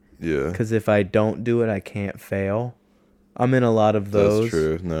procrastinate. Yeah. Because if I don't do it, I can't fail. I'm in a lot of those. That's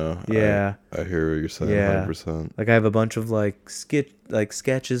true. No. Yeah. I hear what you're saying. Yeah. 100%. Like I have a bunch of like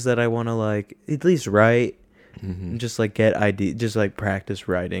sketches that I want to like at least write. And just like get just like practice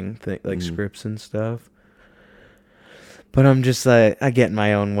writing scripts and stuff. But I'm just like, I get in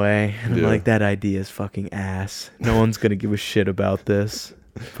my own way, and I'm like, that idea is fucking ass. No one's gonna give a shit about this.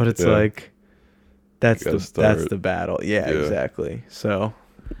 But it's like, that's the battle. Yeah, exactly. So,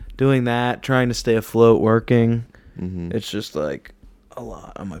 doing that, trying to stay afloat, working. It's just like a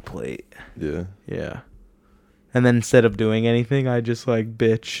lot on my plate. Yeah. Yeah. And then instead of doing anything, I just like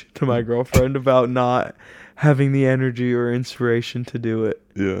bitch to my girlfriend about not having the energy or inspiration to do it.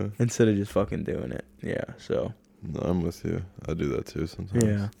 Yeah. Instead of just fucking doing it. Yeah, so. No, I'm with you. I do that too sometimes.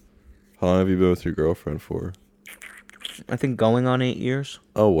 Yeah. How long have you been with your girlfriend for? I think going on 8 years.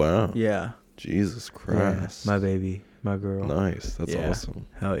 Oh, wow. Yeah. Jesus Christ. Yeah, my baby. my girl. Nice. That's awesome.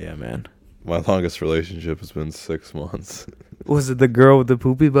 Hell yeah, man. My longest relationship has been 6 months. Was it the girl with the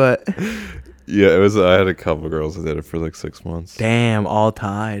poopy butt? Yeah, it was. I had a couple girls that did it for like 6 months. Damn, all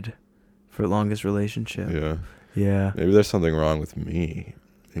tied for longest relationship. Yeah. Yeah. Maybe there's something wrong with me.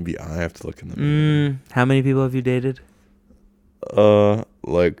 Maybe I have to look in the mirror. How many people have you dated?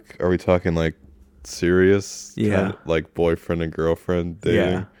 Like, are we talking like serious? Yeah. Kind of, like boyfriend and girlfriend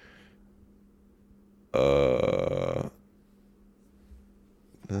dating? Yeah.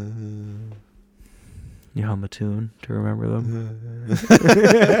 You hum a tune to remember them?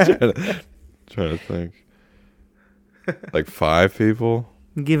 trying to think. Like 5 people?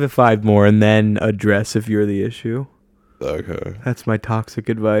 Give it 5 more and then address if you're the issue. Okay. That's my toxic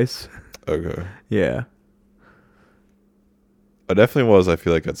advice. Okay. Yeah. I definitely was, I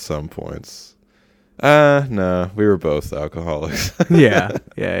feel like, at some points. No. We were both alcoholics. Yeah.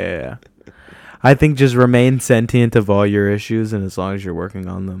 I think just remain sentient of all your issues, and as long as you're working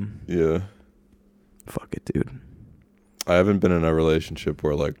on them. Yeah. Fuck it, dude. I haven't been in a relationship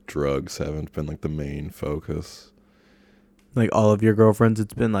where, like, drugs haven't been, like, the main focus. Like, all of your girlfriends,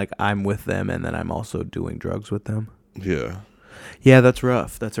 it's been like, I'm with them, and then I'm also doing drugs with them. Yeah. Yeah, that's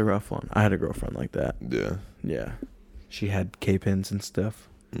rough. That's a rough one. I had a girlfriend like that. Yeah. Yeah. She had K-pins and stuff.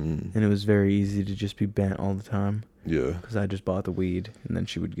 Mm. And it was very easy to just be bent all the time. Yeah. Because I just bought the weed, and then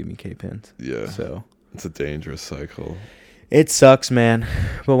she would give me K-pins. Yeah. So it's a dangerous cycle. it sucks, man.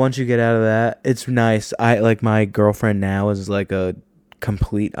 But once you get out of that, it's nice. I like my girlfriend now is like a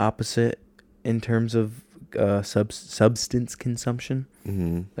complete opposite in terms of substance consumption.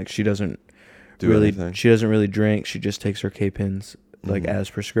 Mm-hmm. Like she doesn't anything. She doesn't really drink. She just takes her K-pins like as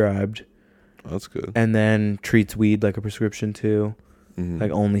prescribed. Oh, that's good. And then treats weed like a prescription too. Mm-hmm.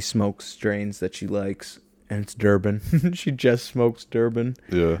 Like only smokes strains that she likes, and it's Durban. She just smokes Durban.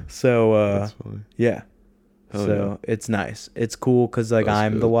 Yeah. So that's funny. yeah. Hell So yeah. it's nice. It's cool because like That's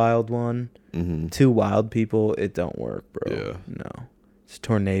I'm good. the wild one. Mm-hmm. 2 wild people, it don't work, bro. Yeah. No. It's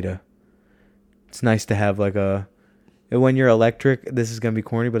tornado. It's nice to have like and when you're electric, this is going to be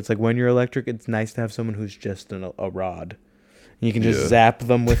corny, but it's like when you're electric, it's nice to have someone who's just a rod. And you can just zap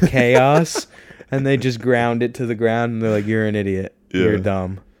them with chaos and they just ground it to the ground and they're like, you're an idiot. Yeah. You're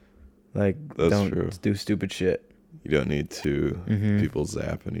dumb. Like, That's don't true. do stupid shit. You don't need 2 people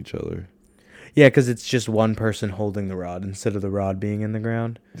zapping each other. Yeah, because it's just one person holding the rod instead of the rod being in the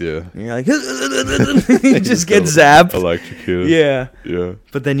ground. Yeah. And you're like, you just get zapped. Electrocuted. Yeah. Yeah.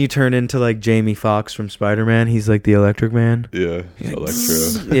 But then you turn into like Jamie Foxx from Spider-Man. He's like the electric man. Yeah.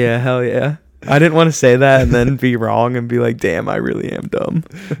 Electro. Yeah, hell yeah. I didn't want to say that and then be wrong and be like, damn, I really am dumb.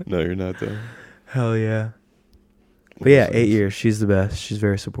 No, you're not dumb. Hell yeah. But yeah, 8 years. She's the best. She's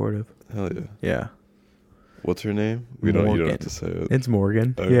very supportive. Hell yeah. Yeah. What's her name? You don't have to say it. It's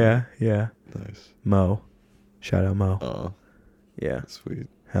Morgan. Okay. Yeah. Nice. Mo. Shout out Mo. Oh, Yeah. sweet.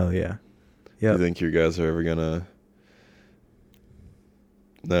 Hell yeah. Do Yep. you think you guys are ever gonna?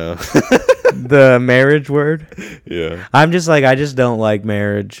 No. The marriage word? Yeah. I'm just like, I just don't like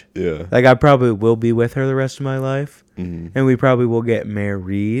marriage. Yeah. Like, I probably will be with her the rest of my life. Mm-hmm. And we probably will get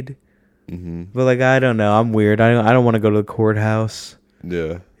married. Mm-hmm. But, like, I don't know. I'm weird. I don't want to go to the courthouse.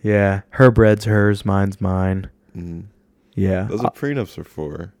 Yeah. Yeah. Her bread's hers. Mine's mine. Mm-hmm. Yeah. That's what prenups are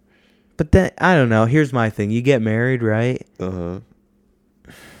for. But then, I don't know. Here's my thing. You get married, right? Uh-huh.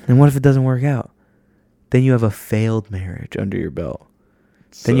 And what if it doesn't work out? Then you have a failed marriage under your belt.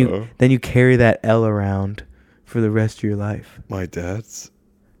 Then you carry that L around for the rest of your life. My dad's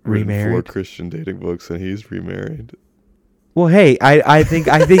written Remarried. 4 Christian dating books and he's remarried. Well, hey, I think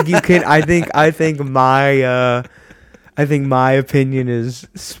you can. I think my opinion is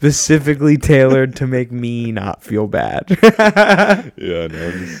specifically tailored to make me not feel bad. Yeah, I know.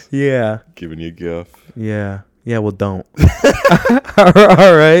 I'm just Yeah. giving you a gift. Yeah. Yeah. Well, don't.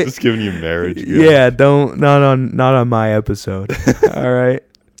 All right. Just giving you marriage gift. Yeah. Don't. Not on my episode. All right.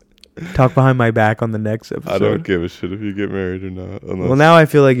 Talk behind my back on the next episode. I don't give a shit if you get married or not. Unless Well, now I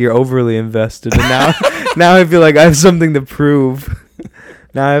feel like you're overly invested, and now I feel like I have something to prove.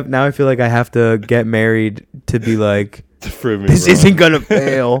 Now I feel like I have to get married to be like, this isn't gonna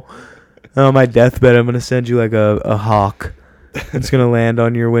fail. On my deathbed, I'm gonna send you like a hawk. It's gonna land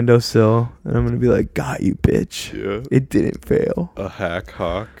on your windowsill, and I'm gonna be like, "Got you, bitch! Yeah. It didn't fail." A hack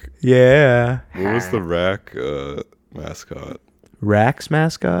hawk. Yeah. What was the rack mascot? Rack's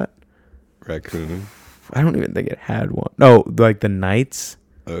mascot? Raccoon. I don't even think it had one. No, like the Knights.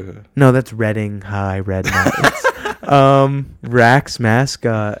 Okay. No, that's Reading High Red Knights. Rack's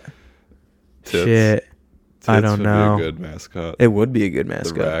mascot. Tits. Shit. I don't would know. Be a good mascot. It would be a good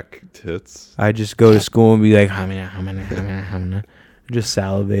mascot. The rack tits. I just go to school and be like, hamina, just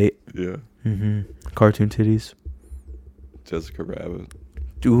salivate. Yeah. Cartoon titties. Jessica Rabbit.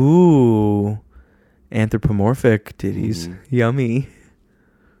 Ooh. Anthropomorphic titties. Yummy.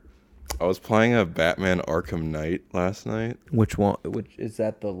 I was playing a Batman Arkham Knight last night. Which one? Which is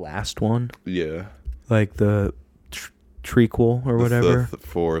that the last one? Yeah. Like the trequel or whatever? The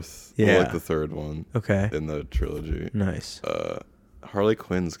fourth. Yeah. Or like the third one. Okay. In the trilogy. Nice. Harley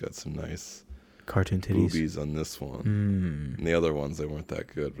Quinn's got some nice cartoon titties. boobies on this one. And the other ones, they weren't that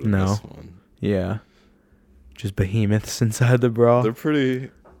good. But No. this one. Yeah. Just behemoths inside the bra. They're pretty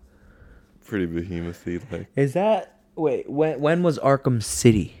behemoth-y. Like. Is that... Wait, when was Arkham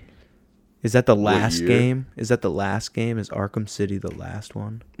City? Is that the last game? Is that the last game? Is Arkham City the last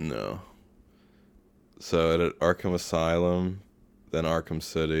one? No. So at Arkham Asylum, then Arkham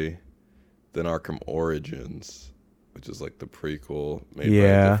City, then Arkham Origins, which is like the prequel made by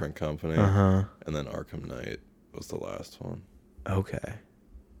a different company. And then Arkham Knight was the last one. Okay.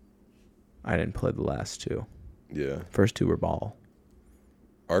 I didn't play the last two. Yeah. First two were ball.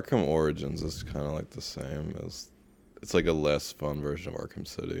 Arkham Origins is kind of like the same as... It's like a less fun version of Arkham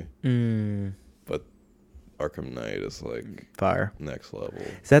City. But Arkham Knight is like... Fire. Next level.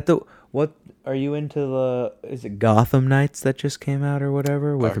 Is that the... What... Are you into the... Is it Gotham Knights that just came out or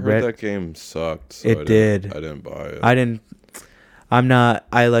whatever? I heard that game sucked. So I didn't buy it. I'm not...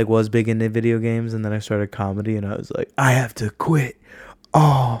 I was big into video games and then I started comedy and I was like, I have to quit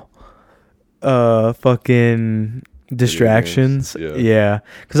all fucking distractions. Yeah.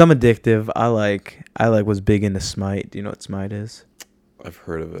 Because I'm addictive. I was big into Smite. Do you know what Smite is? I've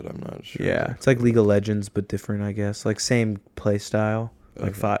heard of it. I'm not sure. Yeah. It's like League of Legends, but different, I guess. Like same play style.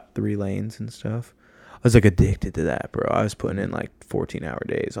 Like 3 lanes and stuff. I was addicted to that, bro. I was putting in 14-hour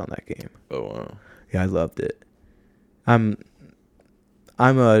days on that game. Oh wow. Yeah, I loved it. I'm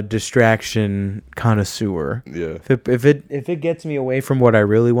a distraction connoisseur. Yeah. If it gets me away from what I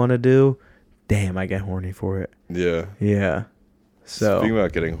really want to do, damn, I get horny for it. Yeah. Yeah. So speaking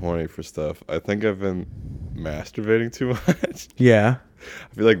about getting horny for stuff, I think I've been masturbating too much. Yeah.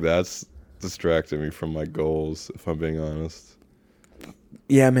 I feel like that's distracting me from my goals, if I'm being honest.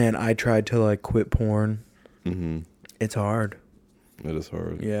 Yeah, man, I tried to quit porn. It's hard. It is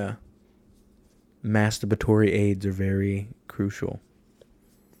hard. Yeah. Masturbatory aids are very crucial.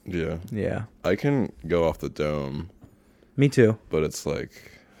 Yeah. Yeah. I can go off the dome. Me too. But it's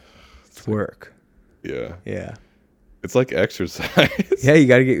work. Yeah. Yeah. It's like exercise. Yeah, you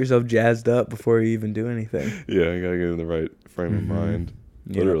got to get yourself jazzed up before you even do anything. Yeah, you got to get in the right frame of mind.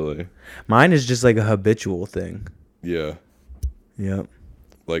 Literally. Mine is just a habitual thing. Yeah. Yep.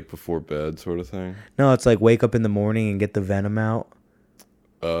 Like before bed sort of thing? No, it's wake up in the morning and get the venom out.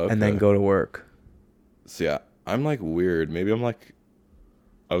 Okay. And then go to work. See, I'm weird. Maybe I'm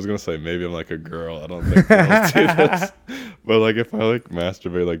I was going to say maybe I'm a girl. I don't think girls do this. But if I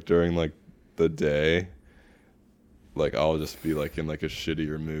masturbate during the day, I'll just be in a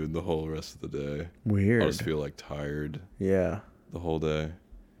shittier mood the whole rest of the day. Weird. I'll just feel tired. Yeah. The whole day.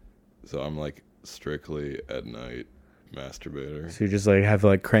 So I'm strictly at night masturbator. So you just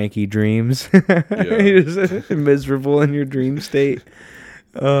have cranky dreams. Yeah. You're just miserable in your dream state.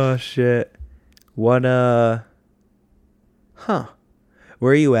 Oh shit. What Where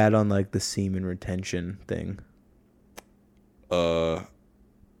are you at on the semen retention thing?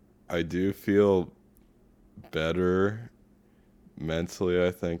 I do feel better mentally,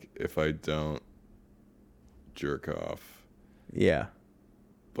 I think, if I don't jerk off. Yeah.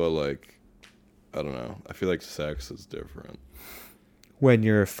 But I don't know. I feel like sex is different. When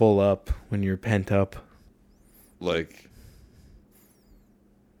you're full up, when you're pent up.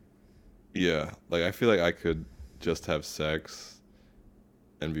 Yeah. I feel I could just have sex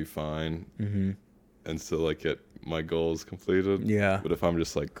and be fine. And still get my goals completed. Yeah. But if I'm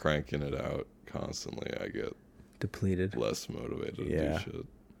just cranking it out constantly, I get depleted. Less motivated to do shit.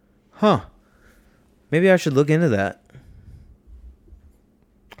 Huh. Maybe I should look into that.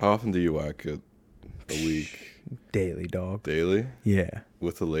 How often do you whack it? A week? Daily, dog. Daily? Yeah.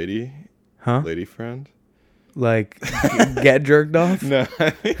 With a lady? Huh? Lady friend? Get jerked off? No.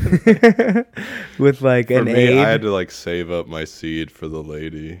 With an me, aid? I had to save up my seed for the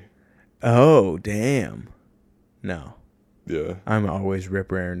lady. Oh, damn. No. Yeah. I'm always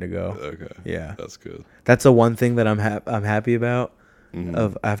rip raring to go. Okay. Yeah. That's good. That's the one thing that I'm happy about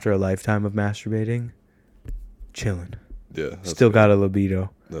of after a lifetime of masturbating. Chilling. Yeah. Still good. Got a libido.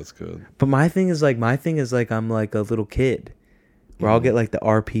 That's good. But my thing is I'm a little kid where I'll get the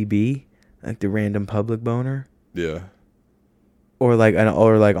RPB, the random public boner. Yeah. Or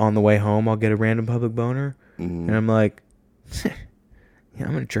on the way home I'll get a random public boner. And I'm yeah,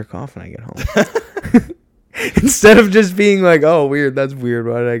 I'm going to jerk off when I get home. Instead of just being oh, weird, that's weird.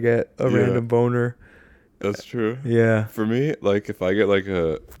 Why did I get a random boner? That's true. Yeah. For me, like if I get like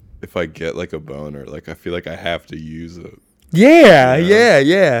a boner, like I feel like I have to use it. Yeah. Yeah.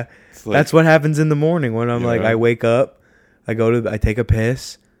 Yeah. It's like, That's what happens in the morning when I'm like, Yeah. I wake up, I take a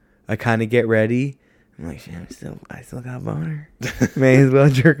piss, I kind of get ready. I'm like, shit, I still got a boner. May as well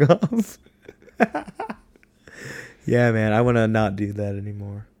jerk off. Yeah, man, I want to not do that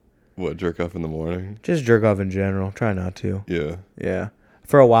anymore. What, jerk off in the morning? Just jerk off in general. Try not to. Yeah. Yeah.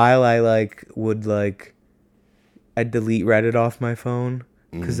 For a while, I'd delete Reddit off my phone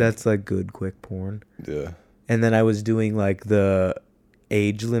because that's like good quick porn. Yeah. And then I was doing like the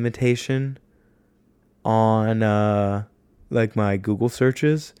age limitation on like my Google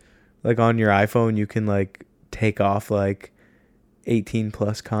searches. Like on your iPhone, you can like take off like 18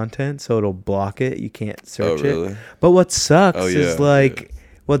 plus content, so it'll block it. You can't search it. But what sucks is like,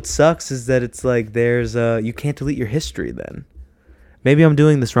 what sucks is that it's like there's you can't delete your history then. Maybe I'm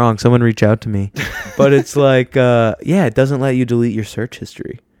doing this wrong. Someone reach out to me. But it's like, it doesn't let you delete your search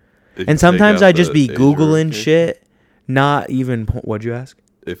history. And sometimes I just be Googling shit, not even, what'd you ask?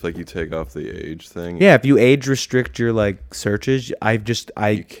 If like you take off the age thing. Yeah, if you age restrict your like searches, you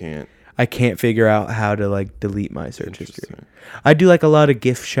can't. I can't figure out how to like delete my search history. I do like a lot of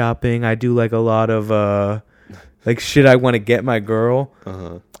gift shopping. I do like a lot of like shit I want to get my girl.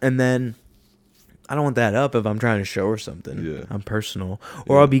 And then I don't want that up if I'm trying to show her something. Yeah. I'm personal.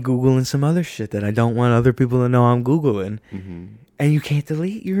 Or I'll be Googling some other shit that I don't want other people to know I'm Googling. And you can't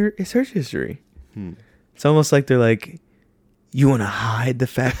delete your search history. It's almost like they're like, you want to hide the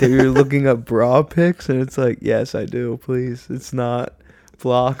fact that you're looking up bra pics? And it's like, yes, I do. Please. It's not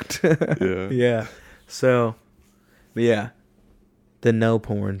blocked. Yeah. So, but yeah. The no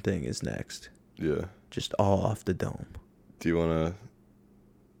porn thing is next. Yeah. Just all off the dome. Do you want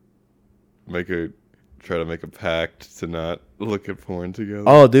to try to make a pact to not look at porn together?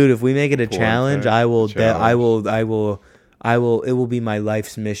 Oh, dude, if we make it a Porn challenge, pact? I will. Challenge. It will be my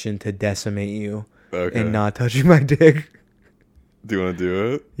life's mission to decimate you and not touch my dick. Do you want to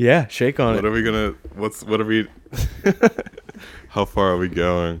do it? Yeah, shake on it. How far are we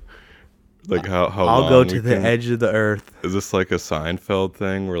going? Like how I'll go to the edge of the earth. Is this like a Seinfeld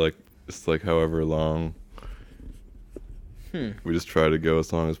thing where like it's like however long? We just try to go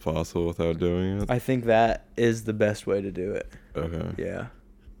as long as possible without doing it. I think that is the best way to do it. Okay. Yeah.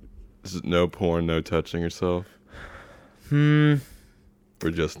 Is it no porn, no touching yourself? Or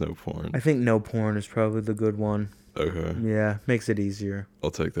just no porn? I think no porn is probably the good one. Okay. Yeah, makes it easier.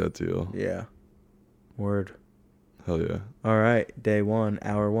 I'll take that deal. Yeah. Word. Hell yeah. All right, day 1,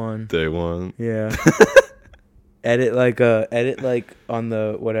 hour 1. Day 1. Yeah. edit like on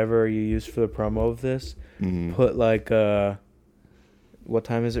the whatever you use for the promo of this. Put like what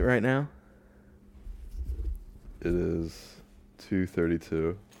time is it right now? It is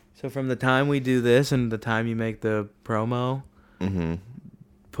 2:32. So from the time we do this and the time you make the promo,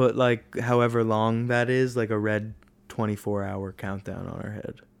 put like however long that is, like a red 24-hour countdown on our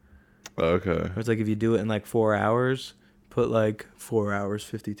head. Okay. Or it's like if you do it in like 4 hours, put like 4 hours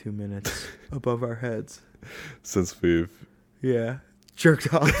 52 minutes above our heads. Since we've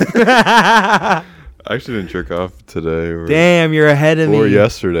jerked off. I actually didn't jerk off today. Damn, you're ahead of me. Or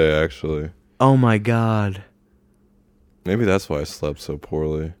yesterday, actually. Oh my god. Maybe that's why I slept so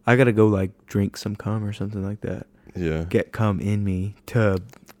poorly. I gotta go like drink some cum or something like that. Yeah. Get cum in me to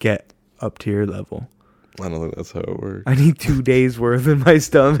get up to your level. I don't think that's how it works. I need 2 days worth in my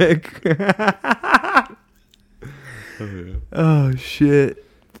stomach. Oh shit.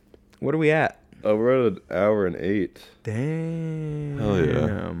 What are we at? Oh, we're at 1 hour and 8. Damn. Hell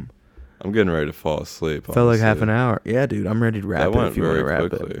yeah. I'm getting ready to fall asleep. Felt like half an hour. Yeah, dude. I'm ready to wrap it if you want to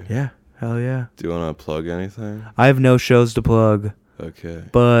wrap it. Yeah. Hell yeah. Do you want to plug anything? I have no shows to plug. Okay.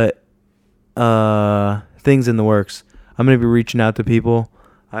 But things in the works. I'm going to be reaching out to people.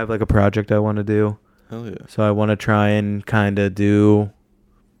 I have like a project I want to do. Hell yeah. So I want to try and kind of do...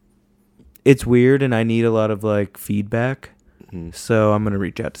 It's weird and I need a lot of like feedback. So I'm going to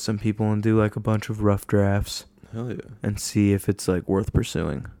reach out to some people and do like a bunch of rough drafts. Hell yeah. And see if it's like worth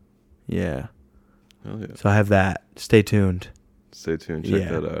pursuing. Yeah. Hell yeah. So I have that. Stay tuned. Stay tuned. Check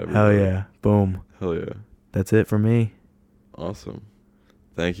that out. Everybody. Hell yeah. Boom. Hell yeah. That's it for me. Awesome.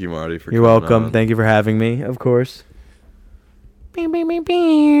 Thank you, Marty, for You're coming welcome. on. Thank you for having me, of course. We're going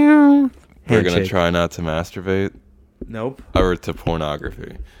to try not to masturbate. Nope. Or to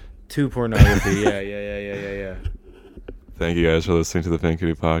pornography. To pornography. Yeah. Thank you guys for listening to the Pink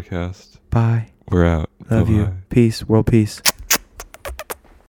Kitty Podcast. Bye. We're out. Love Bye-bye. you. Peace. World peace.